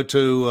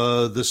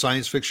to the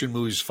science fiction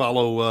movies,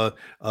 follow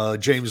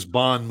James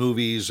Bond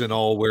movies and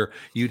all, where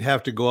you'd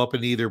have to go up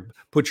and either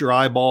put your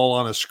eyeball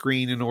on a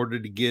screen in order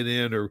to get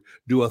in, or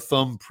do a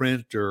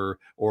thumbprint, or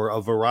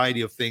a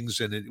variety of things,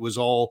 and it was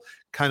all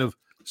kind of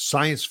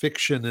science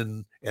fiction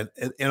and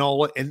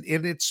all, and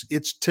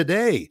it's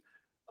today.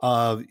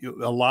 A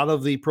lot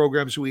of the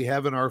programs we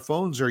have in our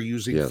phones are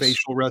using Yes.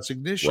 facial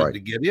recognition Right. to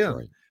get in.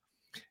 Right.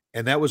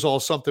 And that was all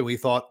something we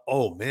thought,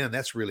 oh man,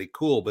 that's really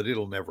cool, but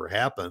it'll never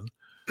happen.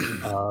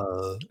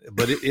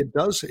 But it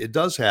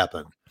does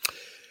happen.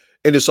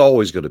 And it's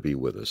always going to be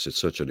with us. It's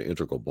such an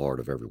integral part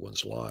of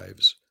everyone's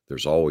lives.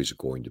 There's always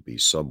going to be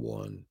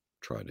someone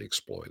trying to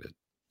exploit it.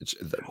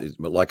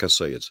 But like I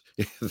say, it's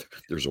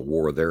there's a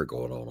war there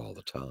going on all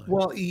the time.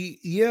 Well,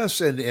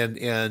 yes,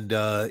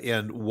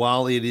 and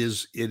while it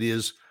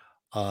is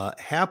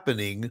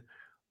happening,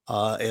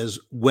 as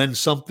when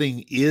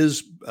something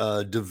is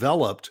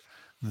developed,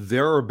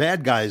 there are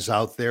bad guys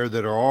out there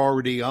that are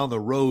already on the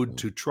road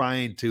to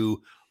trying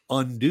to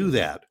undo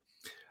that.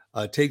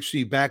 Takes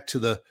me back to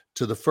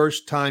the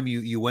first time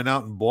you went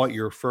out and bought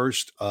your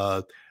first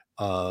uh,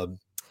 uh,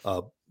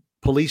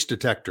 police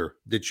detector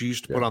that you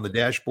used to put Yeah. on the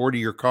dashboard of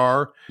your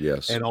car,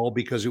 Yes. and all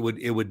because it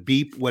would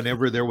beep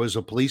whenever there was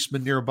a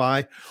policeman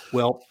nearby.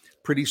 Well,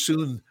 pretty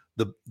soon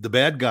the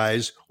bad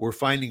guys were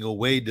finding a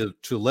way to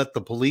let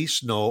the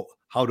police know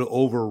how to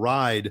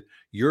override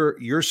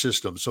your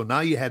system. So now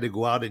you had to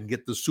go out and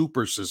get the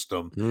super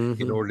system in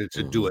Mhm. order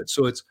to do Mhm. it.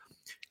 So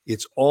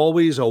it's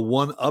always a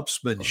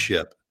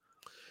one-upsmanship.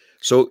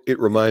 So it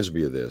reminds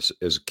me of this.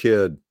 As a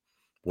kid,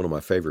 one of my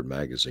favorite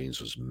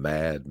magazines was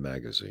Mad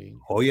Magazine.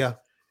 Oh yeah,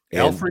 And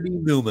Alfred E.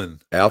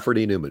 Newman. Alfred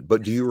E. Newman.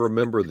 But do you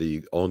remember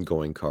the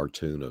ongoing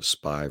cartoon of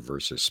Spy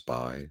versus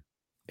Spy? And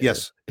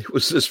Yes. it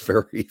was this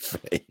very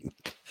thing.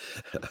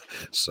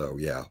 So,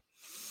 yeah.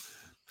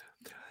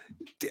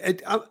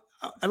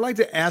 I'd like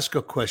to ask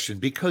a question,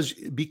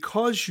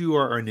 because you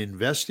are an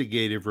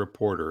investigative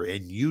reporter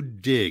and you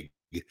dig,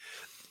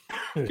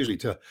 excuse me,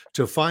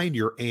 to find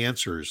your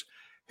answers.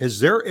 Has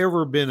there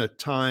ever been a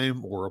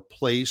time or a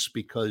place,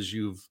 because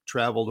you've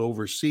traveled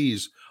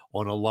overseas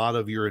on a lot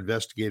of your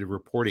investigative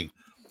reporting,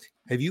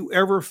 have you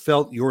ever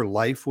felt your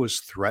life was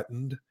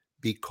threatened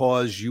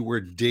because you were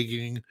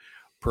digging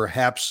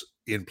perhaps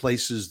in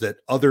places that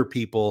other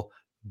people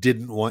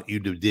didn't want you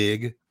to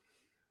dig?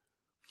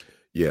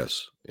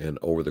 Yes. And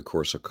over the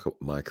course of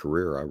my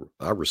career,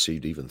 I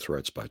received even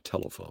threats by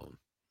telephone.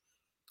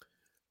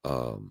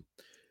 Um,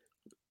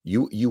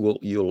 you'll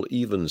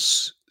even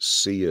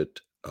see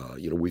it.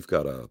 We've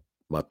got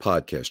my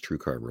podcast, True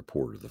Crime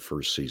Reporter. The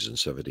first season,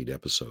 17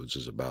 episodes,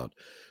 is about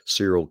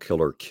serial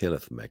killer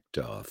Kenneth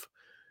McDuff,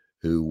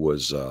 who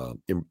was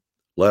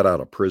let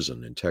out of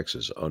prison in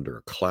Texas under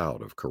a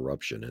cloud of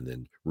corruption and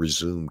then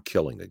resumed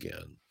killing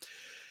again.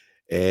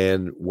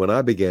 And when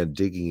I began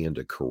digging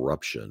into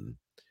corruption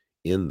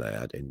in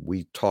that, and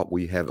we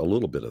have a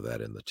little bit of that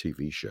in the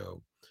TV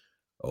show.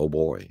 Oh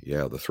boy,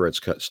 yeah, the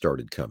threats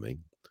started coming.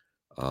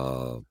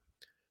 Uh,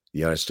 the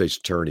United States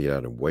Attorney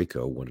out in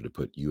Waco wanted to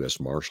put U.S.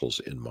 Marshals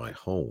in my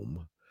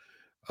home.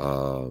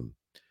 Um,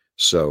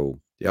 so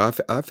yeah,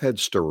 I've had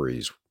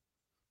stories.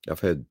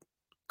 I've had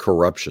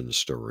corruption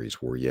stories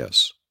where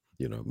yes,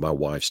 my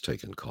wife's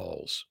taken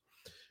calls.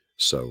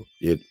 So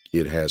it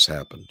has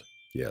happened.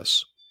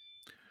 Yes.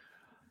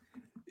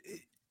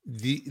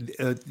 The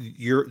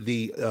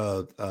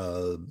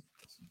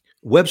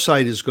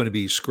website is going to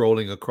be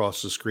scrolling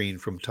across the screen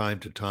from time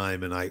to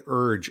time, and I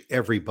urge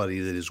everybody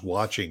that is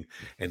watching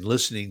and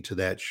listening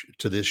to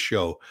to this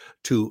show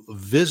to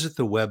visit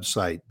the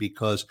website,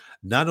 because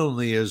not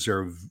only is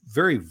there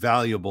very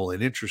valuable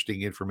and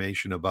interesting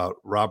information about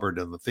Robert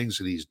and the things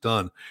that he's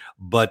done,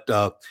 but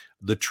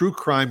the True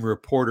Crime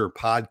Reporter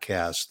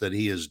podcast that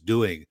he is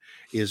doing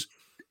is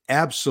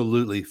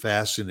absolutely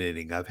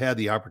fascinating. I've had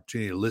the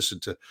opportunity to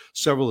listen to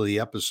several of the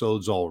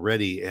episodes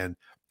already, and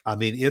I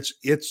mean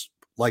it's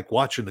like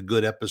watching a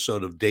good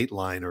episode of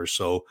Dateline or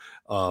so.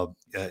 Uh,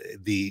 uh,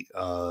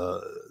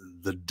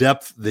 the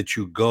depth that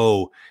you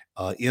go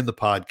in the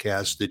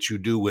podcast that you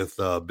do with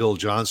Bill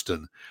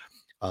Johnston,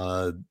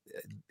 uh,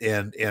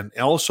 and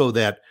also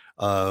that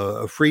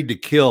Freed to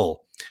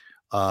Kill,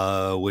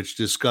 which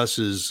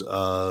discusses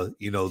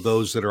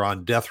those that are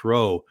on death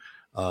row,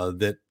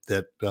 that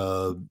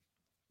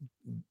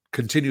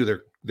continue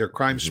their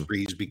crime Mhm.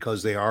 sprees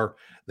because they are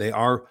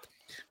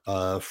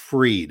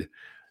freed.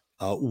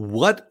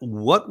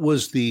 What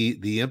was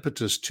the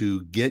impetus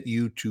to get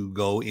you to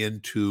go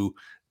into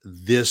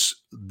this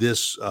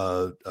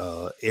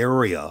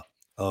area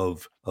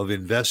of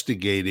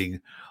investigating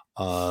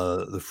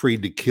the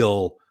Freed to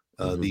Kill,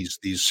 Mhm.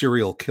 these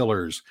serial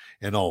killers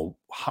and all?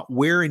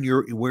 Where in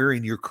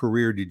your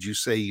career did you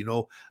say,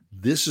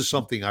 this is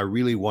something I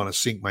really want to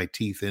sink my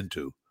teeth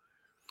into?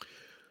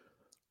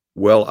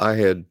 Well,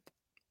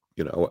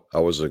 I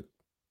was a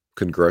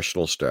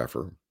congressional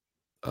staffer.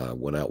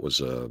 Went out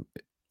was a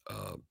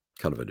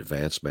kind of an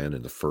advanced man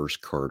in the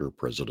first Carter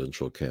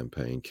presidential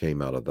campaign.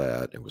 Came out of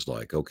that and was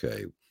like,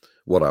 okay,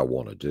 what I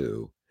want to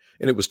do,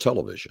 and it was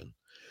television.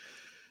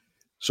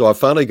 So I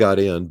finally got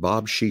in.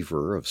 Bob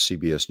Schieffer of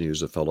CBS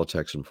News, a fellow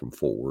Texan from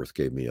Fort Worth,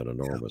 gave me an Yeah.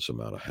 enormous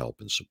amount of help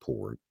and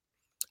support.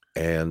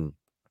 And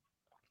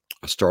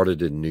I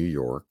started in New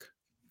York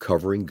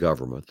covering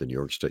government, the New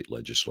York State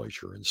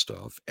legislature and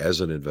stuff, as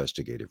an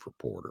investigative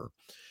reporter.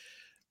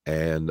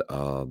 And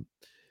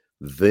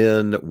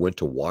then went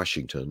to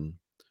Washington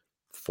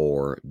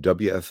for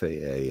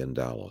WFAA in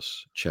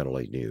Dallas, Channel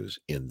 8 News.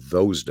 In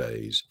those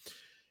days,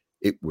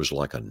 it was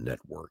like a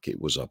network.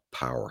 It was a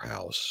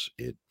powerhouse.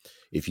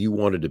 If you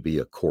wanted to be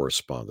a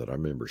correspondent, I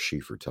remember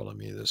Schieffer telling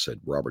me this, said,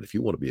 Robert, if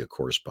you want to be a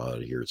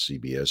correspondent here at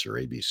CBS or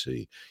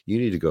ABC, you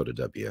need to go to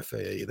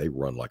WFAA. They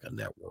run like a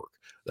network.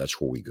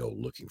 That's where we go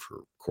looking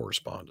for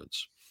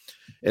correspondents.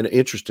 And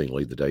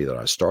interestingly, the day that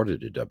I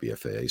started at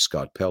WFAA,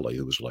 Scott Pelley,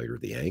 who was later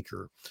the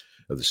anchor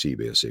of the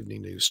CBS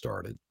Evening News,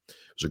 started. It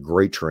was a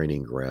great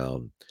training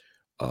ground.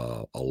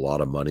 A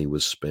lot of money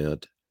was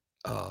spent.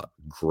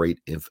 Great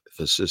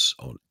emphasis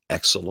on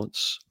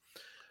excellence.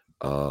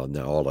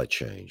 Now all that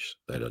changed.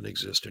 That doesn't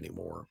exist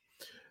anymore.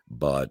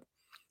 But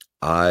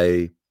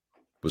I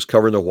was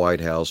covering the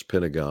White House,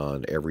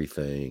 Pentagon,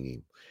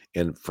 everything.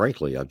 And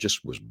frankly, I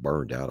just was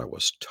burned out. I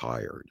was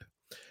tired.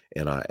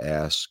 And I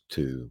asked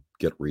to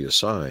get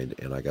reassigned,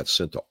 and I got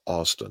sent to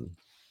Austin,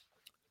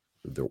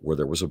 where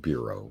there was a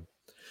bureau.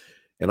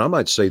 And I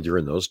might say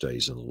during those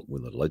days,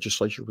 when the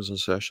legislature was in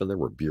session, there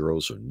were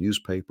bureaus of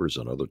newspapers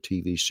and other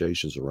TV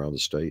stations around the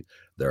state.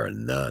 There are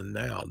none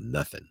now,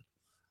 nothing.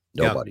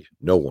 Yeah. Nobody,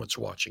 no one's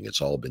watching.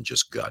 It's all been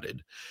just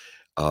gutted.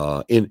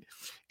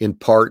 In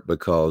part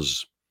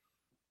because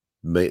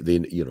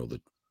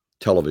the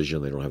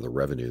television, they don't have the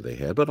revenue they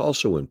had, but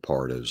also in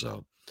part as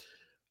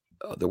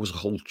there was a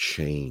whole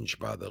change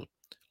by the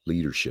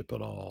leadership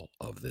and all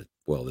of the,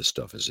 well, this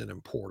stuff isn't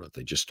important.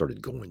 They just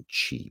started going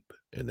cheap,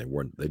 and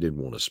they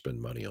didn't want to spend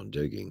money on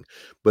digging.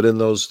 But in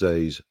those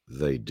days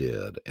they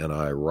did. And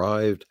I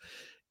arrived,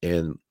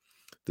 and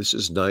this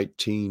is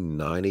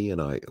 1990,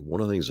 and one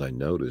of the things I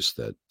noticed,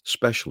 that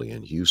especially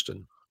in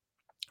Houston,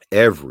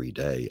 every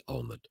day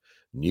on the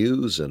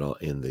news and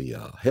in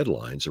the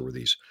headlines, there were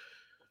these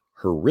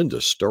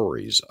horrendous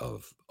stories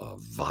of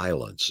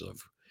violence,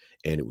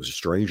 and it was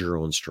stranger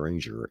on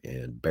stranger,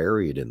 and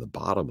buried in the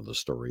bottom of the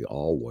story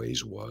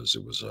always was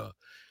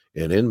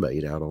an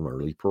inmate out on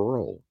early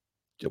parole.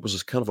 It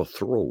was kind of a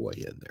throwaway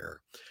in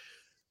there.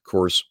 Of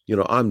course,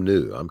 I'm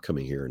new. I'm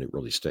coming here, and it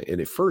really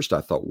and at first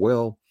I thought,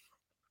 well,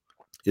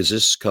 is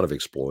this kind of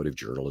exploitive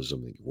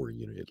journalism where,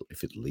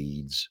 if it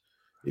leads,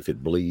 if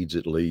it bleeds,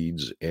 it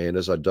leads? And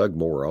as I dug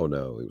more, oh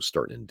no, it was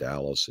starting in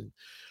Dallas and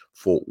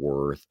Fort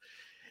Worth.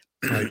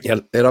 Right.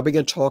 And I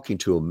began talking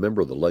to a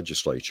member of the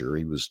legislature.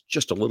 He was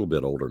just a little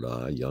bit older than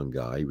I, a young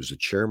guy. He was the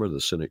chairman of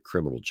the Senate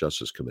Criminal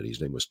Justice Committee.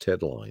 His name was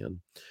Ted Lyon.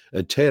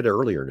 And Ted,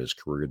 earlier in his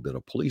career, had been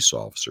a police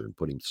officer and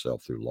put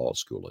himself through law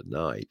school at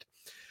night.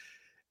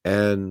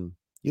 And,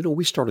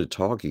 we started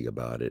talking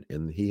about it,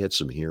 and he had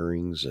some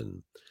hearings.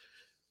 And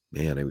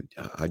man,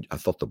 I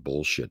thought the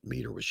bullshit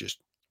meter was just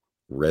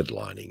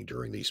redlining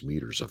during these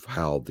meters of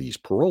how these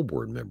parole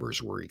board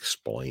members were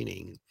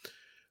explaining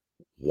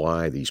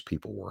why these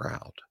people were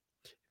out.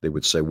 They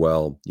would say,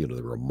 well, they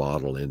were a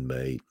model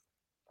inmate.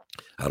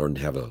 I don't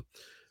have a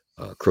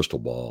crystal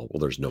ball. Well,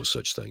 there's no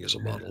such thing as a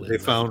model They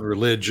inmate. found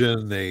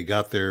religion. They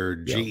got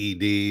their Yeah.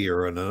 GED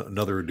or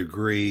another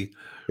degree.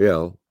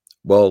 Yeah.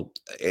 Well,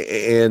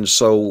 and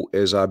so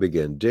as I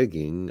began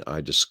digging,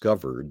 I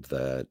discovered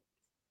that,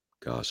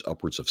 gosh,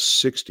 upwards of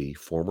 60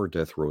 former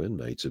death row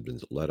inmates had been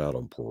let out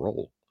on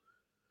parole.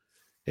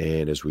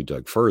 And as we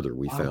dug further,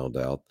 we Wow. found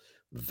out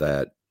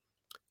that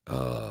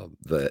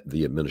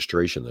the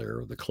administration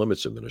there, the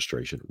Clements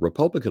administration,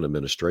 Republican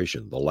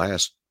administration, the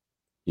last,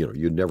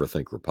 you'd never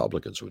think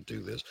Republicans would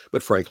do this,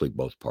 but frankly,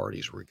 both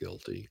parties were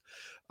guilty.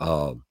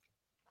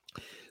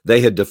 They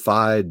had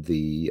defied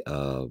the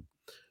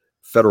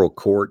federal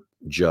court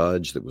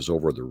judge that was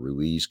over the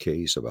Ruiz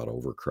case about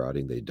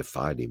overcrowding. They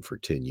defied him for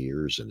 10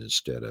 years, and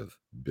instead of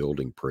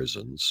building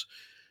prisons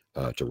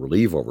to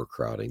relieve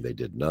overcrowding, they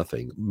did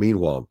nothing.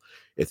 Meanwhile,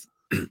 if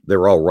they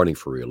were all running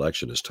for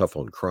reelection as tough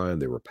on crime,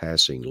 they were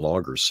passing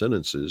longer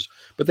sentences,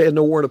 but they had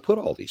nowhere to put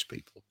all these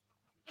people.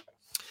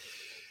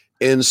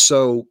 And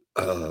so,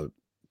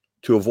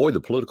 to avoid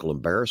the political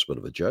embarrassment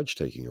of a judge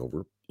taking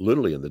over,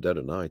 literally in the dead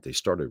of night, they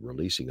started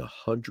releasing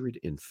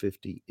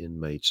 150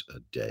 inmates a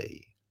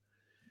day.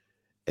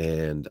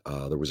 And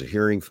there was a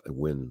hearing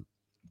when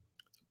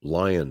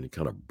Lyon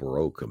kind of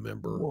broke a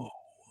member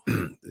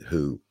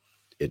who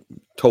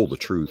told the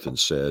truth and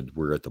said,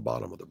 we're at the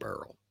bottom of the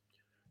barrel.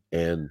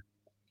 And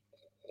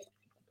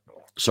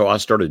so I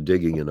started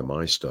digging into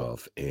my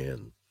stuff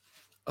and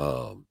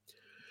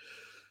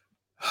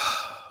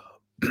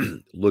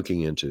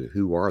looking into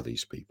who are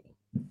these people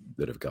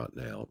that have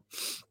gotten out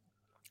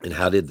and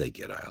how did they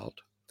get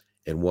out.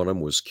 And one of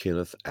them was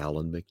Kenneth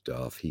Allen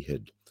McDuff. He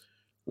had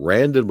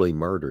randomly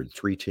murdered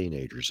 3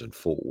 teenagers in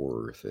Fort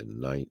Worth in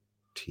the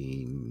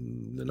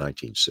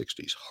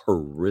 1960s.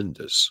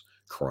 Horrendous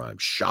crime,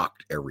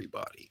 shocked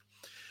everybody.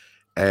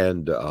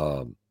 And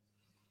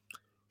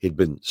he'd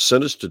been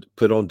sentenced to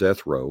put on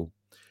death row.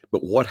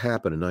 But what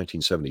happened in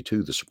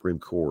 1972? The Supreme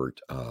Court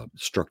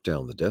struck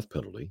down the death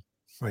penalty,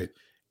 Right.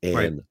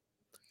 Right. and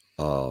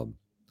um,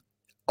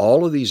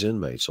 all of these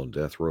inmates on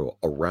death row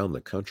around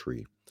the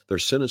country, their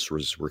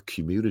sentences were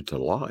commuted to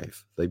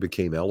life. They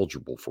became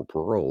eligible for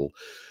parole.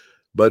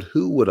 But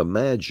who would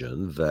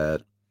imagine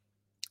that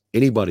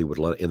anybody would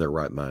in their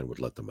right mind would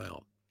let them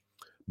out?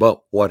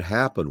 But what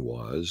happened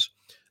was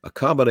a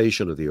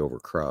combination of the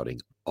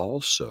overcrowding,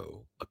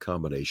 also a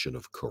combination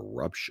of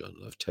corruption,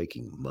 of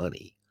taking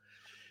money.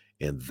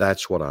 And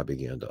that's what I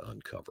began to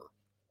uncover.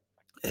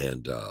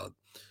 And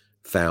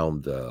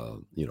found, a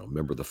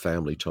member of the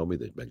family told me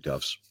that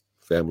McDuff's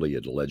family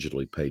had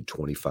allegedly paid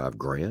 25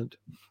 grand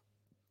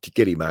to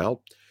get him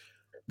out.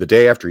 The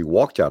day after he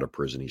walked out of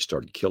prison, he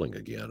started killing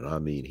again. And I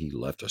mean, he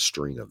left a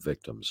string of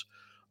victims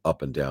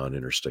up and down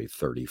Interstate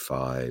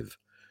 35,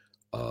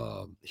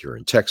 here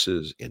in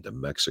Texas, into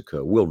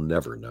Mexico. We'll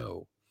never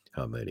know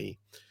how many.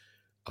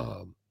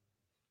 Um,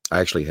 I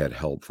actually had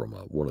help from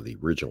one of the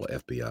original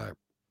FBI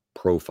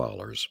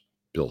profilers,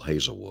 Bill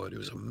Hazelwood,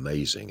 who's an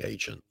amazing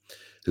agent,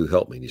 who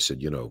helped me. And he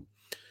said,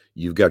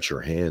 you've got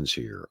your hands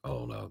here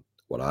on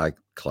what I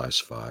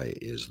classify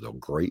as the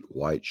great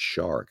white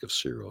shark of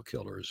serial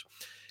killers.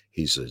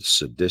 He's a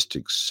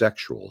sadistic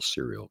sexual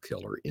serial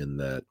killer in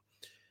that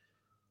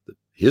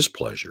his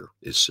pleasure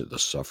is the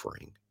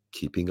suffering,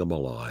 keeping him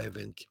alive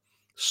and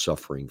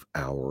suffering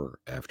hour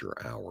after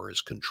hour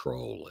is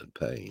control and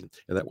pain.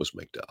 And that was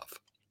McDuff.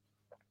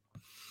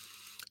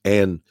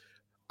 And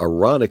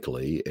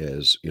ironically,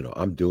 as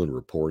I'm doing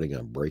reporting,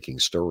 I'm breaking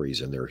stories,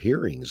 and there are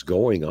hearings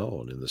going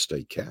on in the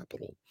state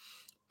capitol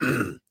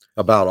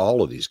about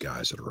all of these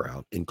guys that are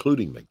out,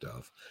 including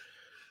McDuff.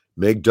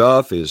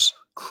 McDuff is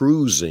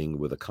cruising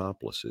with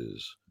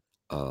accomplices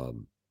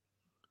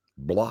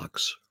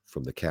blocks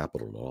from the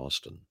Capitol in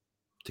Austin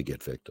to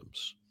get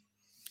victims,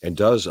 and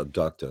does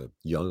abduct a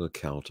young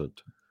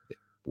accountant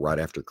right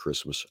after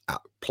Christmas,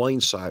 plain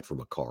sight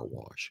from a car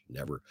wash,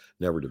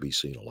 never to be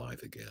seen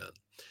alive again.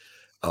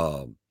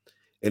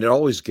 And it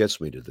always gets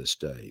me to this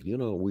day.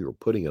 We were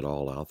putting it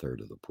all out there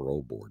to the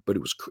parole board, but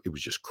it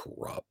was just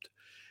corrupt.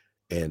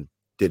 And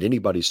did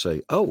anybody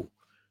say, "Oh,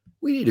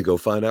 we need to go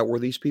find out where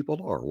these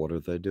people are. What are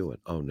they doing?"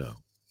 Oh, no.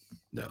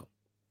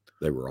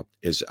 They were up,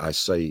 as I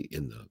say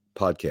in the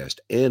podcast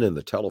and in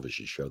the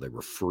television show, they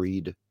were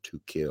freed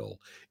to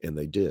kill, and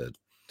they did.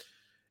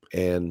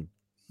 And,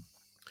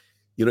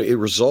 it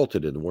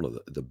resulted in one of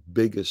the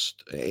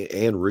biggest,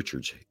 Ann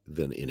Richards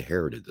then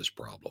inherited this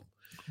problem.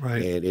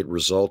 Right. And it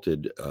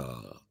resulted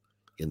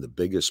in the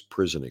biggest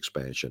prison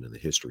expansion in the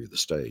history of the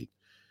state.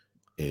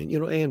 And,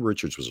 Ann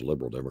Richards was a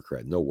liberal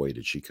Democrat. No way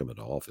did she come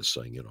into office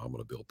saying, I'm going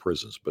to build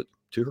prisons. But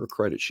to her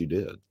credit, she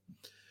did,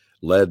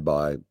 led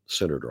by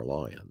Senator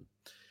Lyon.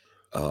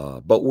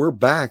 But we're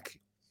back.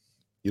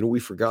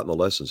 We've forgotten the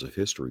lessons of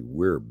history.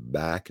 We're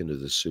back into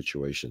this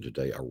situation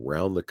today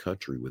around the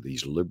country with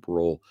these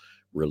liberal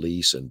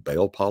release and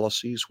bail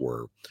policies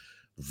where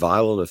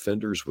violent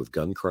offenders with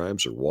gun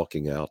crimes are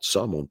walking out,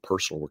 some on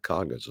personal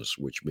recognizance,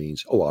 which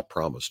means, I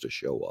promise to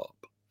show up.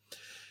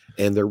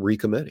 And they're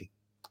recommitting.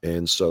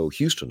 And so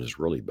Houston is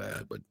really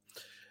bad. But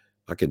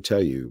I can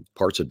tell you,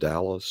 parts of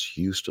Dallas,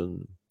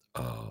 Houston,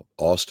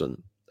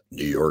 Austin,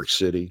 New York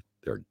City,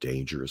 they're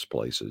dangerous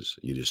places.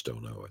 You just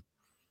don't know it.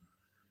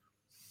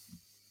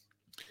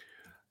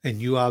 And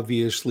you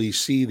obviously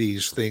see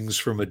these things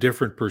from a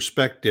different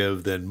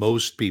perspective than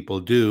most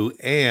people do.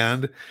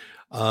 And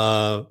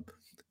I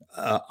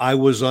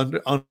was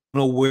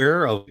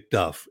unaware of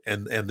stuff,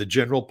 and the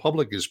general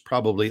public is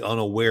probably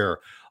unaware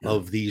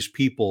of these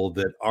people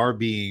that are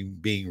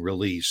being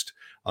released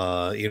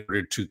in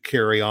order to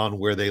carry on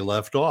where they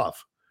left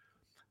off.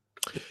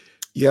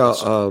 Yeah,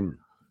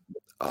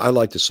 I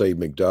like to say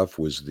McDuff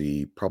was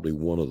probably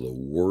one of the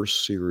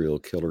worst serial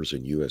killers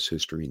in U.S.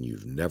 history, and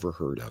you've never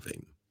heard of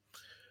him.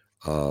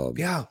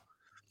 Yeah,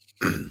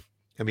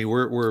 I mean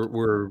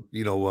we're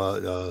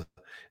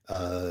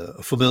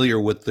familiar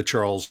with the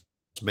Charles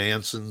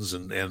Mansons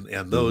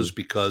and those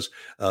because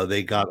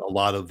they got a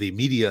lot of the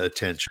media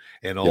attention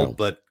and all. Yeah.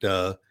 But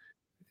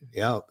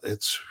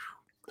it's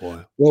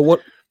boy. Well,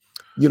 what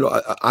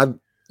I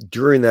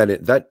during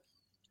that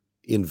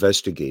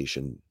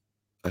investigation,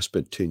 I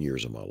spent 10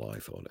 years of my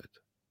life on it.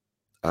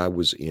 I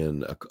was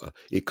in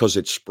because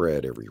it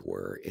spread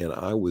everywhere, and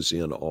I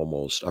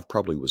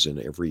probably was in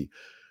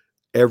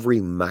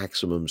every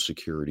maximum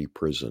security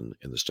prison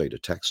in the state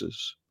of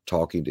Texas,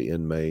 talking to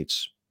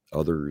inmates,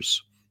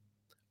 others.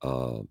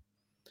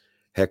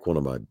 Heck, one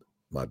of my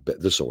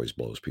this always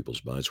blows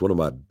people's minds. One of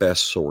my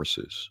best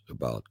sources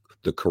about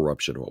the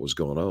corruption of what was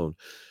going on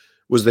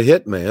was the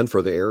hitman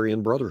for the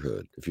Aryan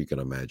Brotherhood, if you can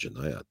imagine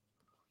that.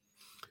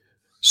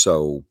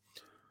 So,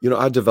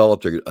 I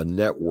developed a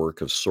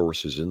network of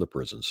sources in the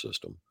prison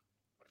system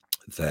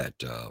that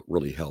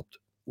really helped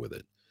with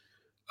it.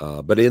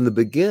 But in the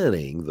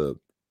beginning,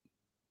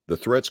 The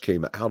threats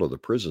came out of the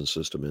prison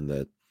system in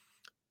that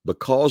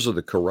because of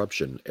the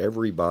corruption,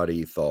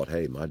 everybody thought,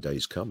 hey, my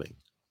day's coming.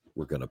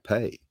 We're going to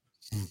pay.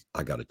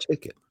 I got a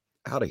ticket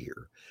out of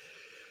here.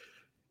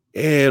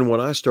 And when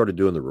I started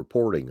doing the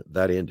reporting,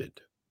 that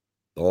ended.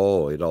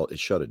 Oh, it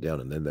shut it down.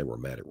 And then they were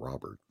mad at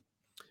Robert.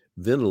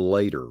 Then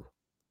later,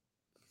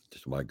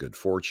 to my good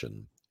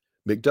fortune,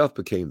 McDuff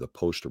became the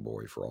poster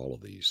boy for all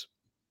of these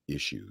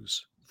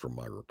issues from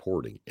my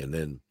reporting. And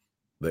then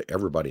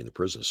everybody in the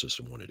prison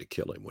system wanted to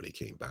kill him when he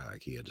came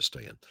back. He had to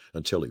stay in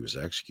until he was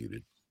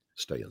executed,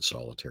 stay in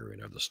solitary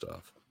and other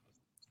stuff.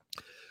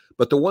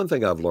 But the one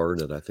thing I've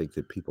learned, and I think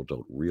that people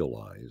don't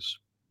realize,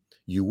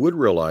 you would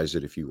realize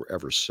it if you were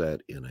ever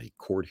set in a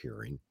court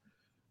hearing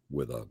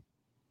with a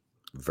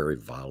very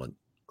violent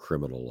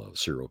criminal,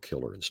 serial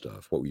killer and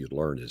stuff. What you'd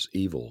learn is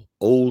evil,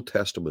 Old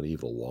Testament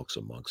evil walks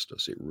amongst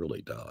us. It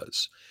really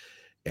does.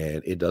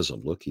 And it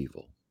doesn't look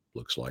evil.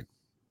 Looks like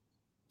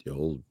the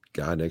old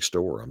guy next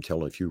door. I'm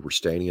telling you, if you were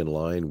standing in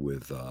line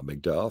with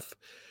McDuff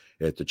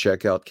at the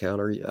checkout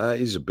counter,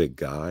 he's a big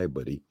guy,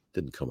 but he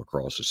didn't come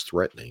across as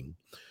threatening.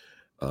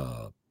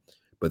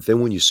 But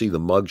then when you see the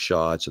mug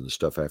shots and the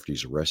stuff after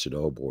he's arrested,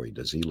 oh boy,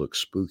 does he look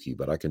spooky.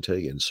 But I can tell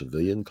you, in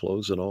civilian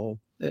clothes and all,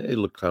 he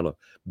looked kind of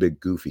big,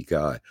 goofy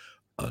guy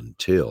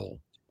until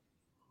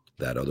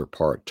that other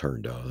part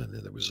turned on. And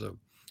then there was and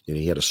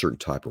he had a certain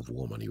type of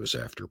woman. He was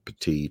after,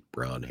 petite,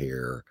 brown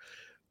hair,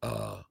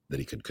 that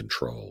he could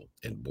control.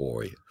 And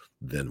boy,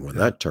 then when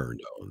that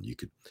turned on,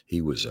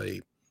 he was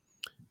a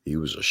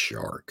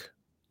shark.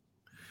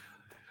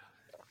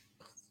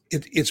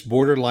 It's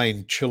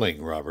borderline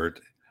chilling,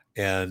 Robert.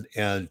 And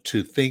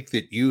to think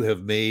that you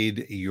have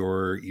made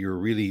your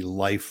really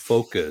life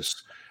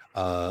focus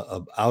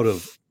out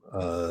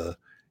of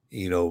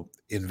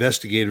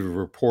investigative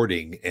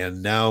reporting,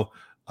 and now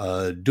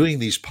doing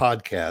these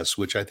podcasts,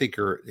 which I think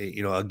are,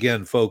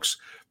 again, folks,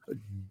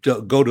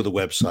 go to the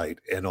website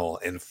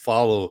and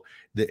follow.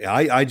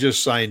 I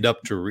just signed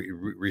up to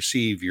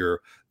receive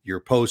your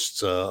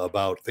posts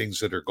about things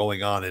that are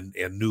going on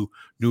and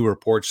new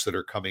reports that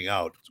are coming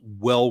out. It's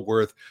well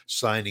worth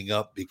signing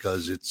up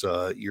because it's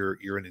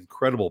you're an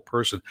incredible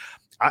person.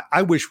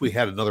 I wish we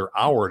had another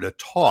hour to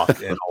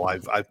talk. And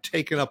I've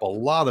taken up a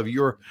lot of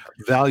your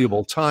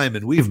valuable time,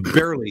 and we've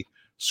barely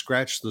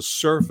scratched the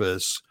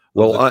surface.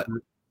 Well,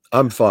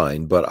 I'm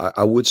fine, but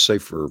I would say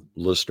for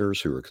listeners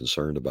who are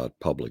concerned about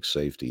public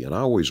safety, and I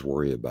always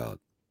worry about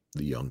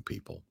the young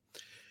people,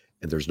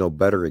 and there's no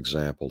better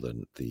example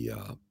than the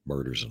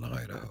murders in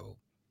Idaho.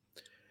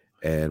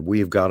 And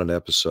we've got an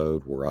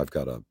episode where I've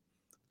got a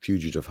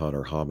fugitive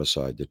hunter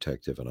homicide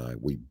detective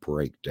and we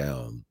break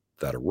down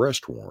that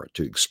arrest warrant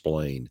to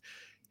explain,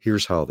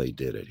 here's how they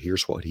did it,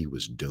 here's what he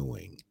was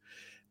doing,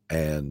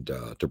 and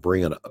to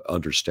bring an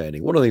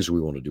understanding. One of the things we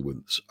want to do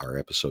with our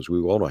episodes,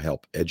 we want to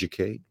help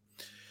educate.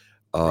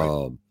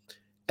 Right.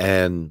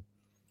 And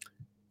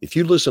if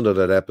you listen to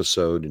that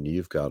episode and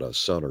you've got a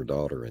son or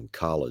daughter in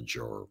college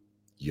or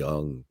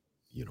young,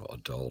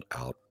 adult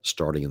out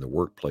starting in the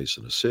workplace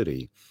in a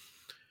city,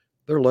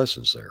 there are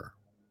lessons there.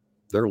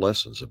 There are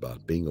lessons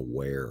about being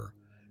aware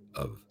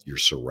of your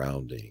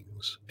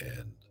surroundings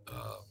and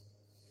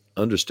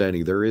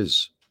understanding there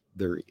is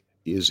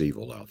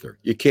evil out there.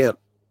 You can't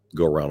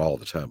go around all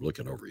the time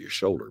looking over your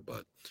shoulder,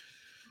 but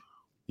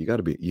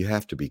you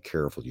have to be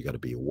careful. You got to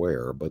be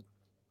aware. But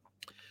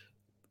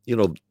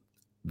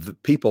the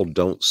people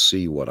don't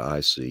see what I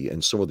see.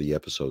 And some of the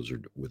episodes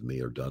with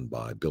me are done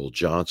by Bill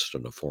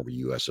Johnston, a former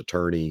U.S.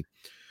 attorney.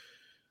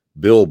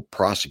 Bill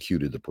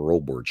prosecuted the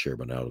parole board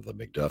chairman out of the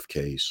McDuff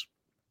case.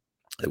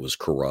 It was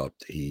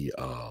corrupt. He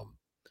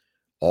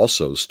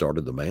also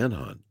started the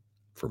manhunt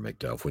for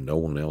McDuff when no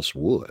one else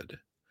would.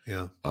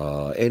 Yeah.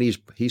 And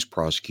he's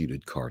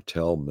prosecuted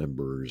cartel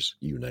members,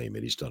 you name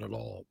it. He's done it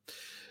all.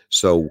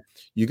 So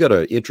you got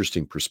an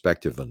interesting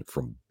perspective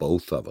from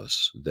both of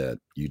us that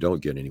you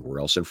don't get anywhere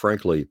else. And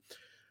frankly,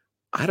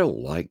 I don't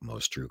like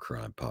most true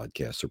crime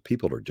podcasts. Or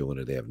people are doing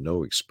it. They have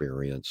no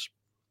experience.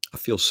 I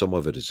feel some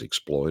of it is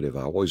exploitive.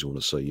 I always want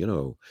to say,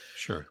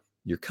 sure,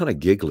 you're kind of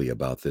giggly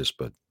about this,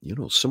 but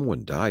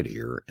someone died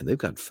here and they've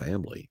got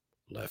family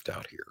left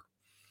out here.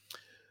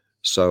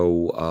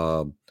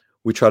 So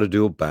we try to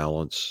do a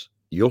balance.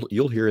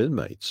 You'll hear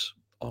inmates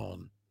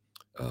on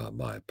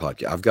my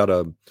podcast. I've got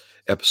a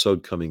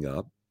episode coming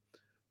up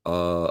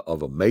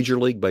of a Major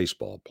League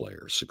Baseball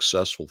player,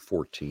 successful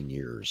 14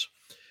 years.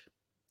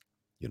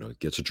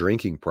 Gets a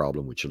drinking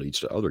problem, which leads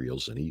to other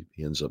ills, and he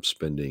ends up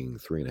spending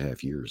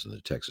 3.5 years in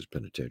the Texas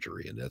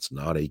penitentiary, and that's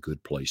not a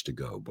good place to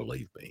go,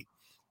 believe me.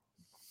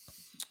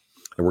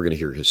 And we're going to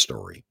hear his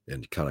story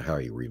and kind of how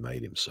he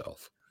remade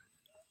himself.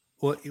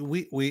 Well,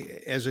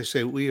 we as I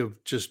say, we have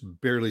just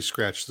barely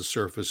scratched the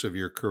surface of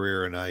your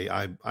career, and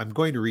I'm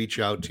going to reach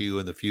out to you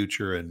in the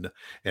future, and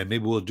maybe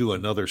we'll do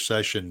another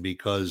session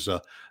because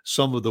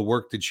some of the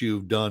work that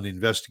you've done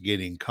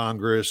investigating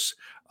Congress,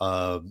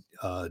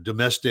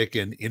 domestic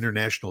and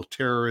international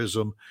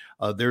terrorism,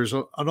 there's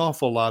an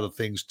awful lot of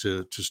things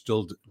to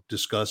still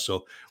discuss.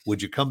 So,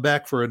 would you come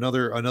back for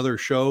another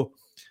show?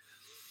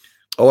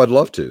 Oh, I'd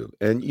love to.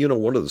 And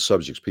one of the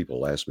subjects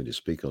people ask me to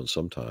speak on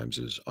sometimes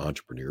is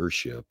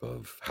entrepreneurship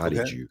of Okay.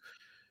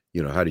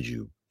 how did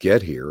you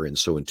get here? And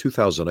so in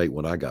 2008,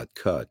 when I got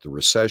cut, the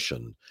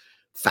recession,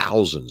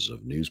 thousands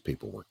of news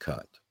people were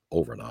cut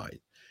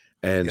overnight.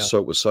 And Yeah. so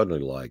it was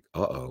suddenly like,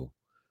 uh-oh,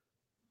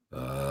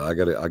 I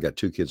got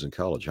two kids in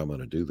college. How am I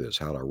going to do this?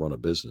 How do I run a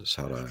business?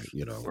 How do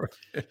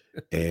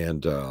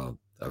and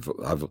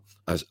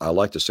I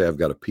like to say I've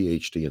got a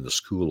PhD in the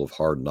School of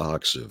Hard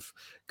Knocks of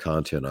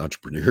content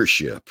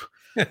entrepreneurship.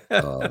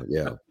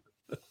 Yeah.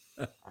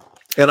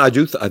 And I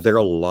do there are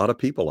a lot of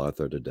people out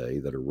there today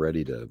that are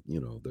ready to,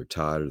 they're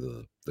tired of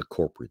the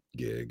corporate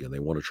gig and they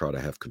want to try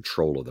to have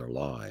control of their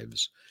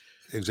lives.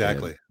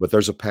 Exactly. But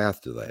there's a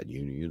path to that.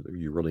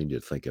 You really need to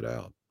think it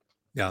out.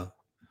 Yeah.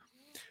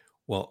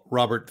 Well,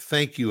 Robert,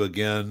 thank you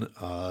again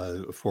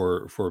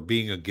for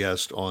being a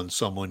guest on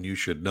Someone You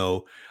Should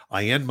Know.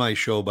 I end my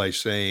show by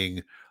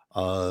saying,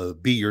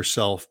 "Be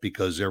yourself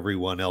because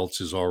everyone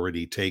else is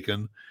already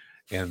taken,"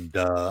 and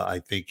I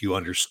think you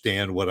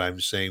understand what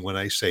I'm saying when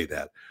I say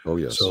that. Oh,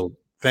 yes. So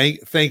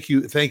thank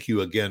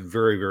you again,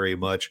 very very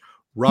much,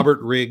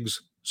 Robert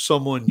Riggs.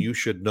 Someone You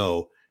Should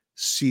Know.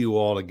 See you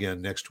all again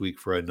next week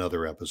for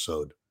another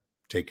episode.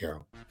 Take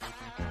care.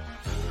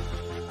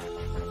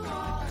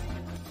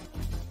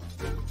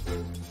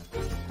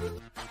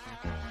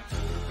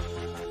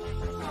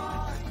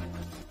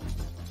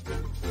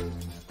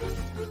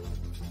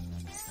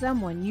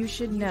 Someone You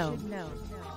Should Know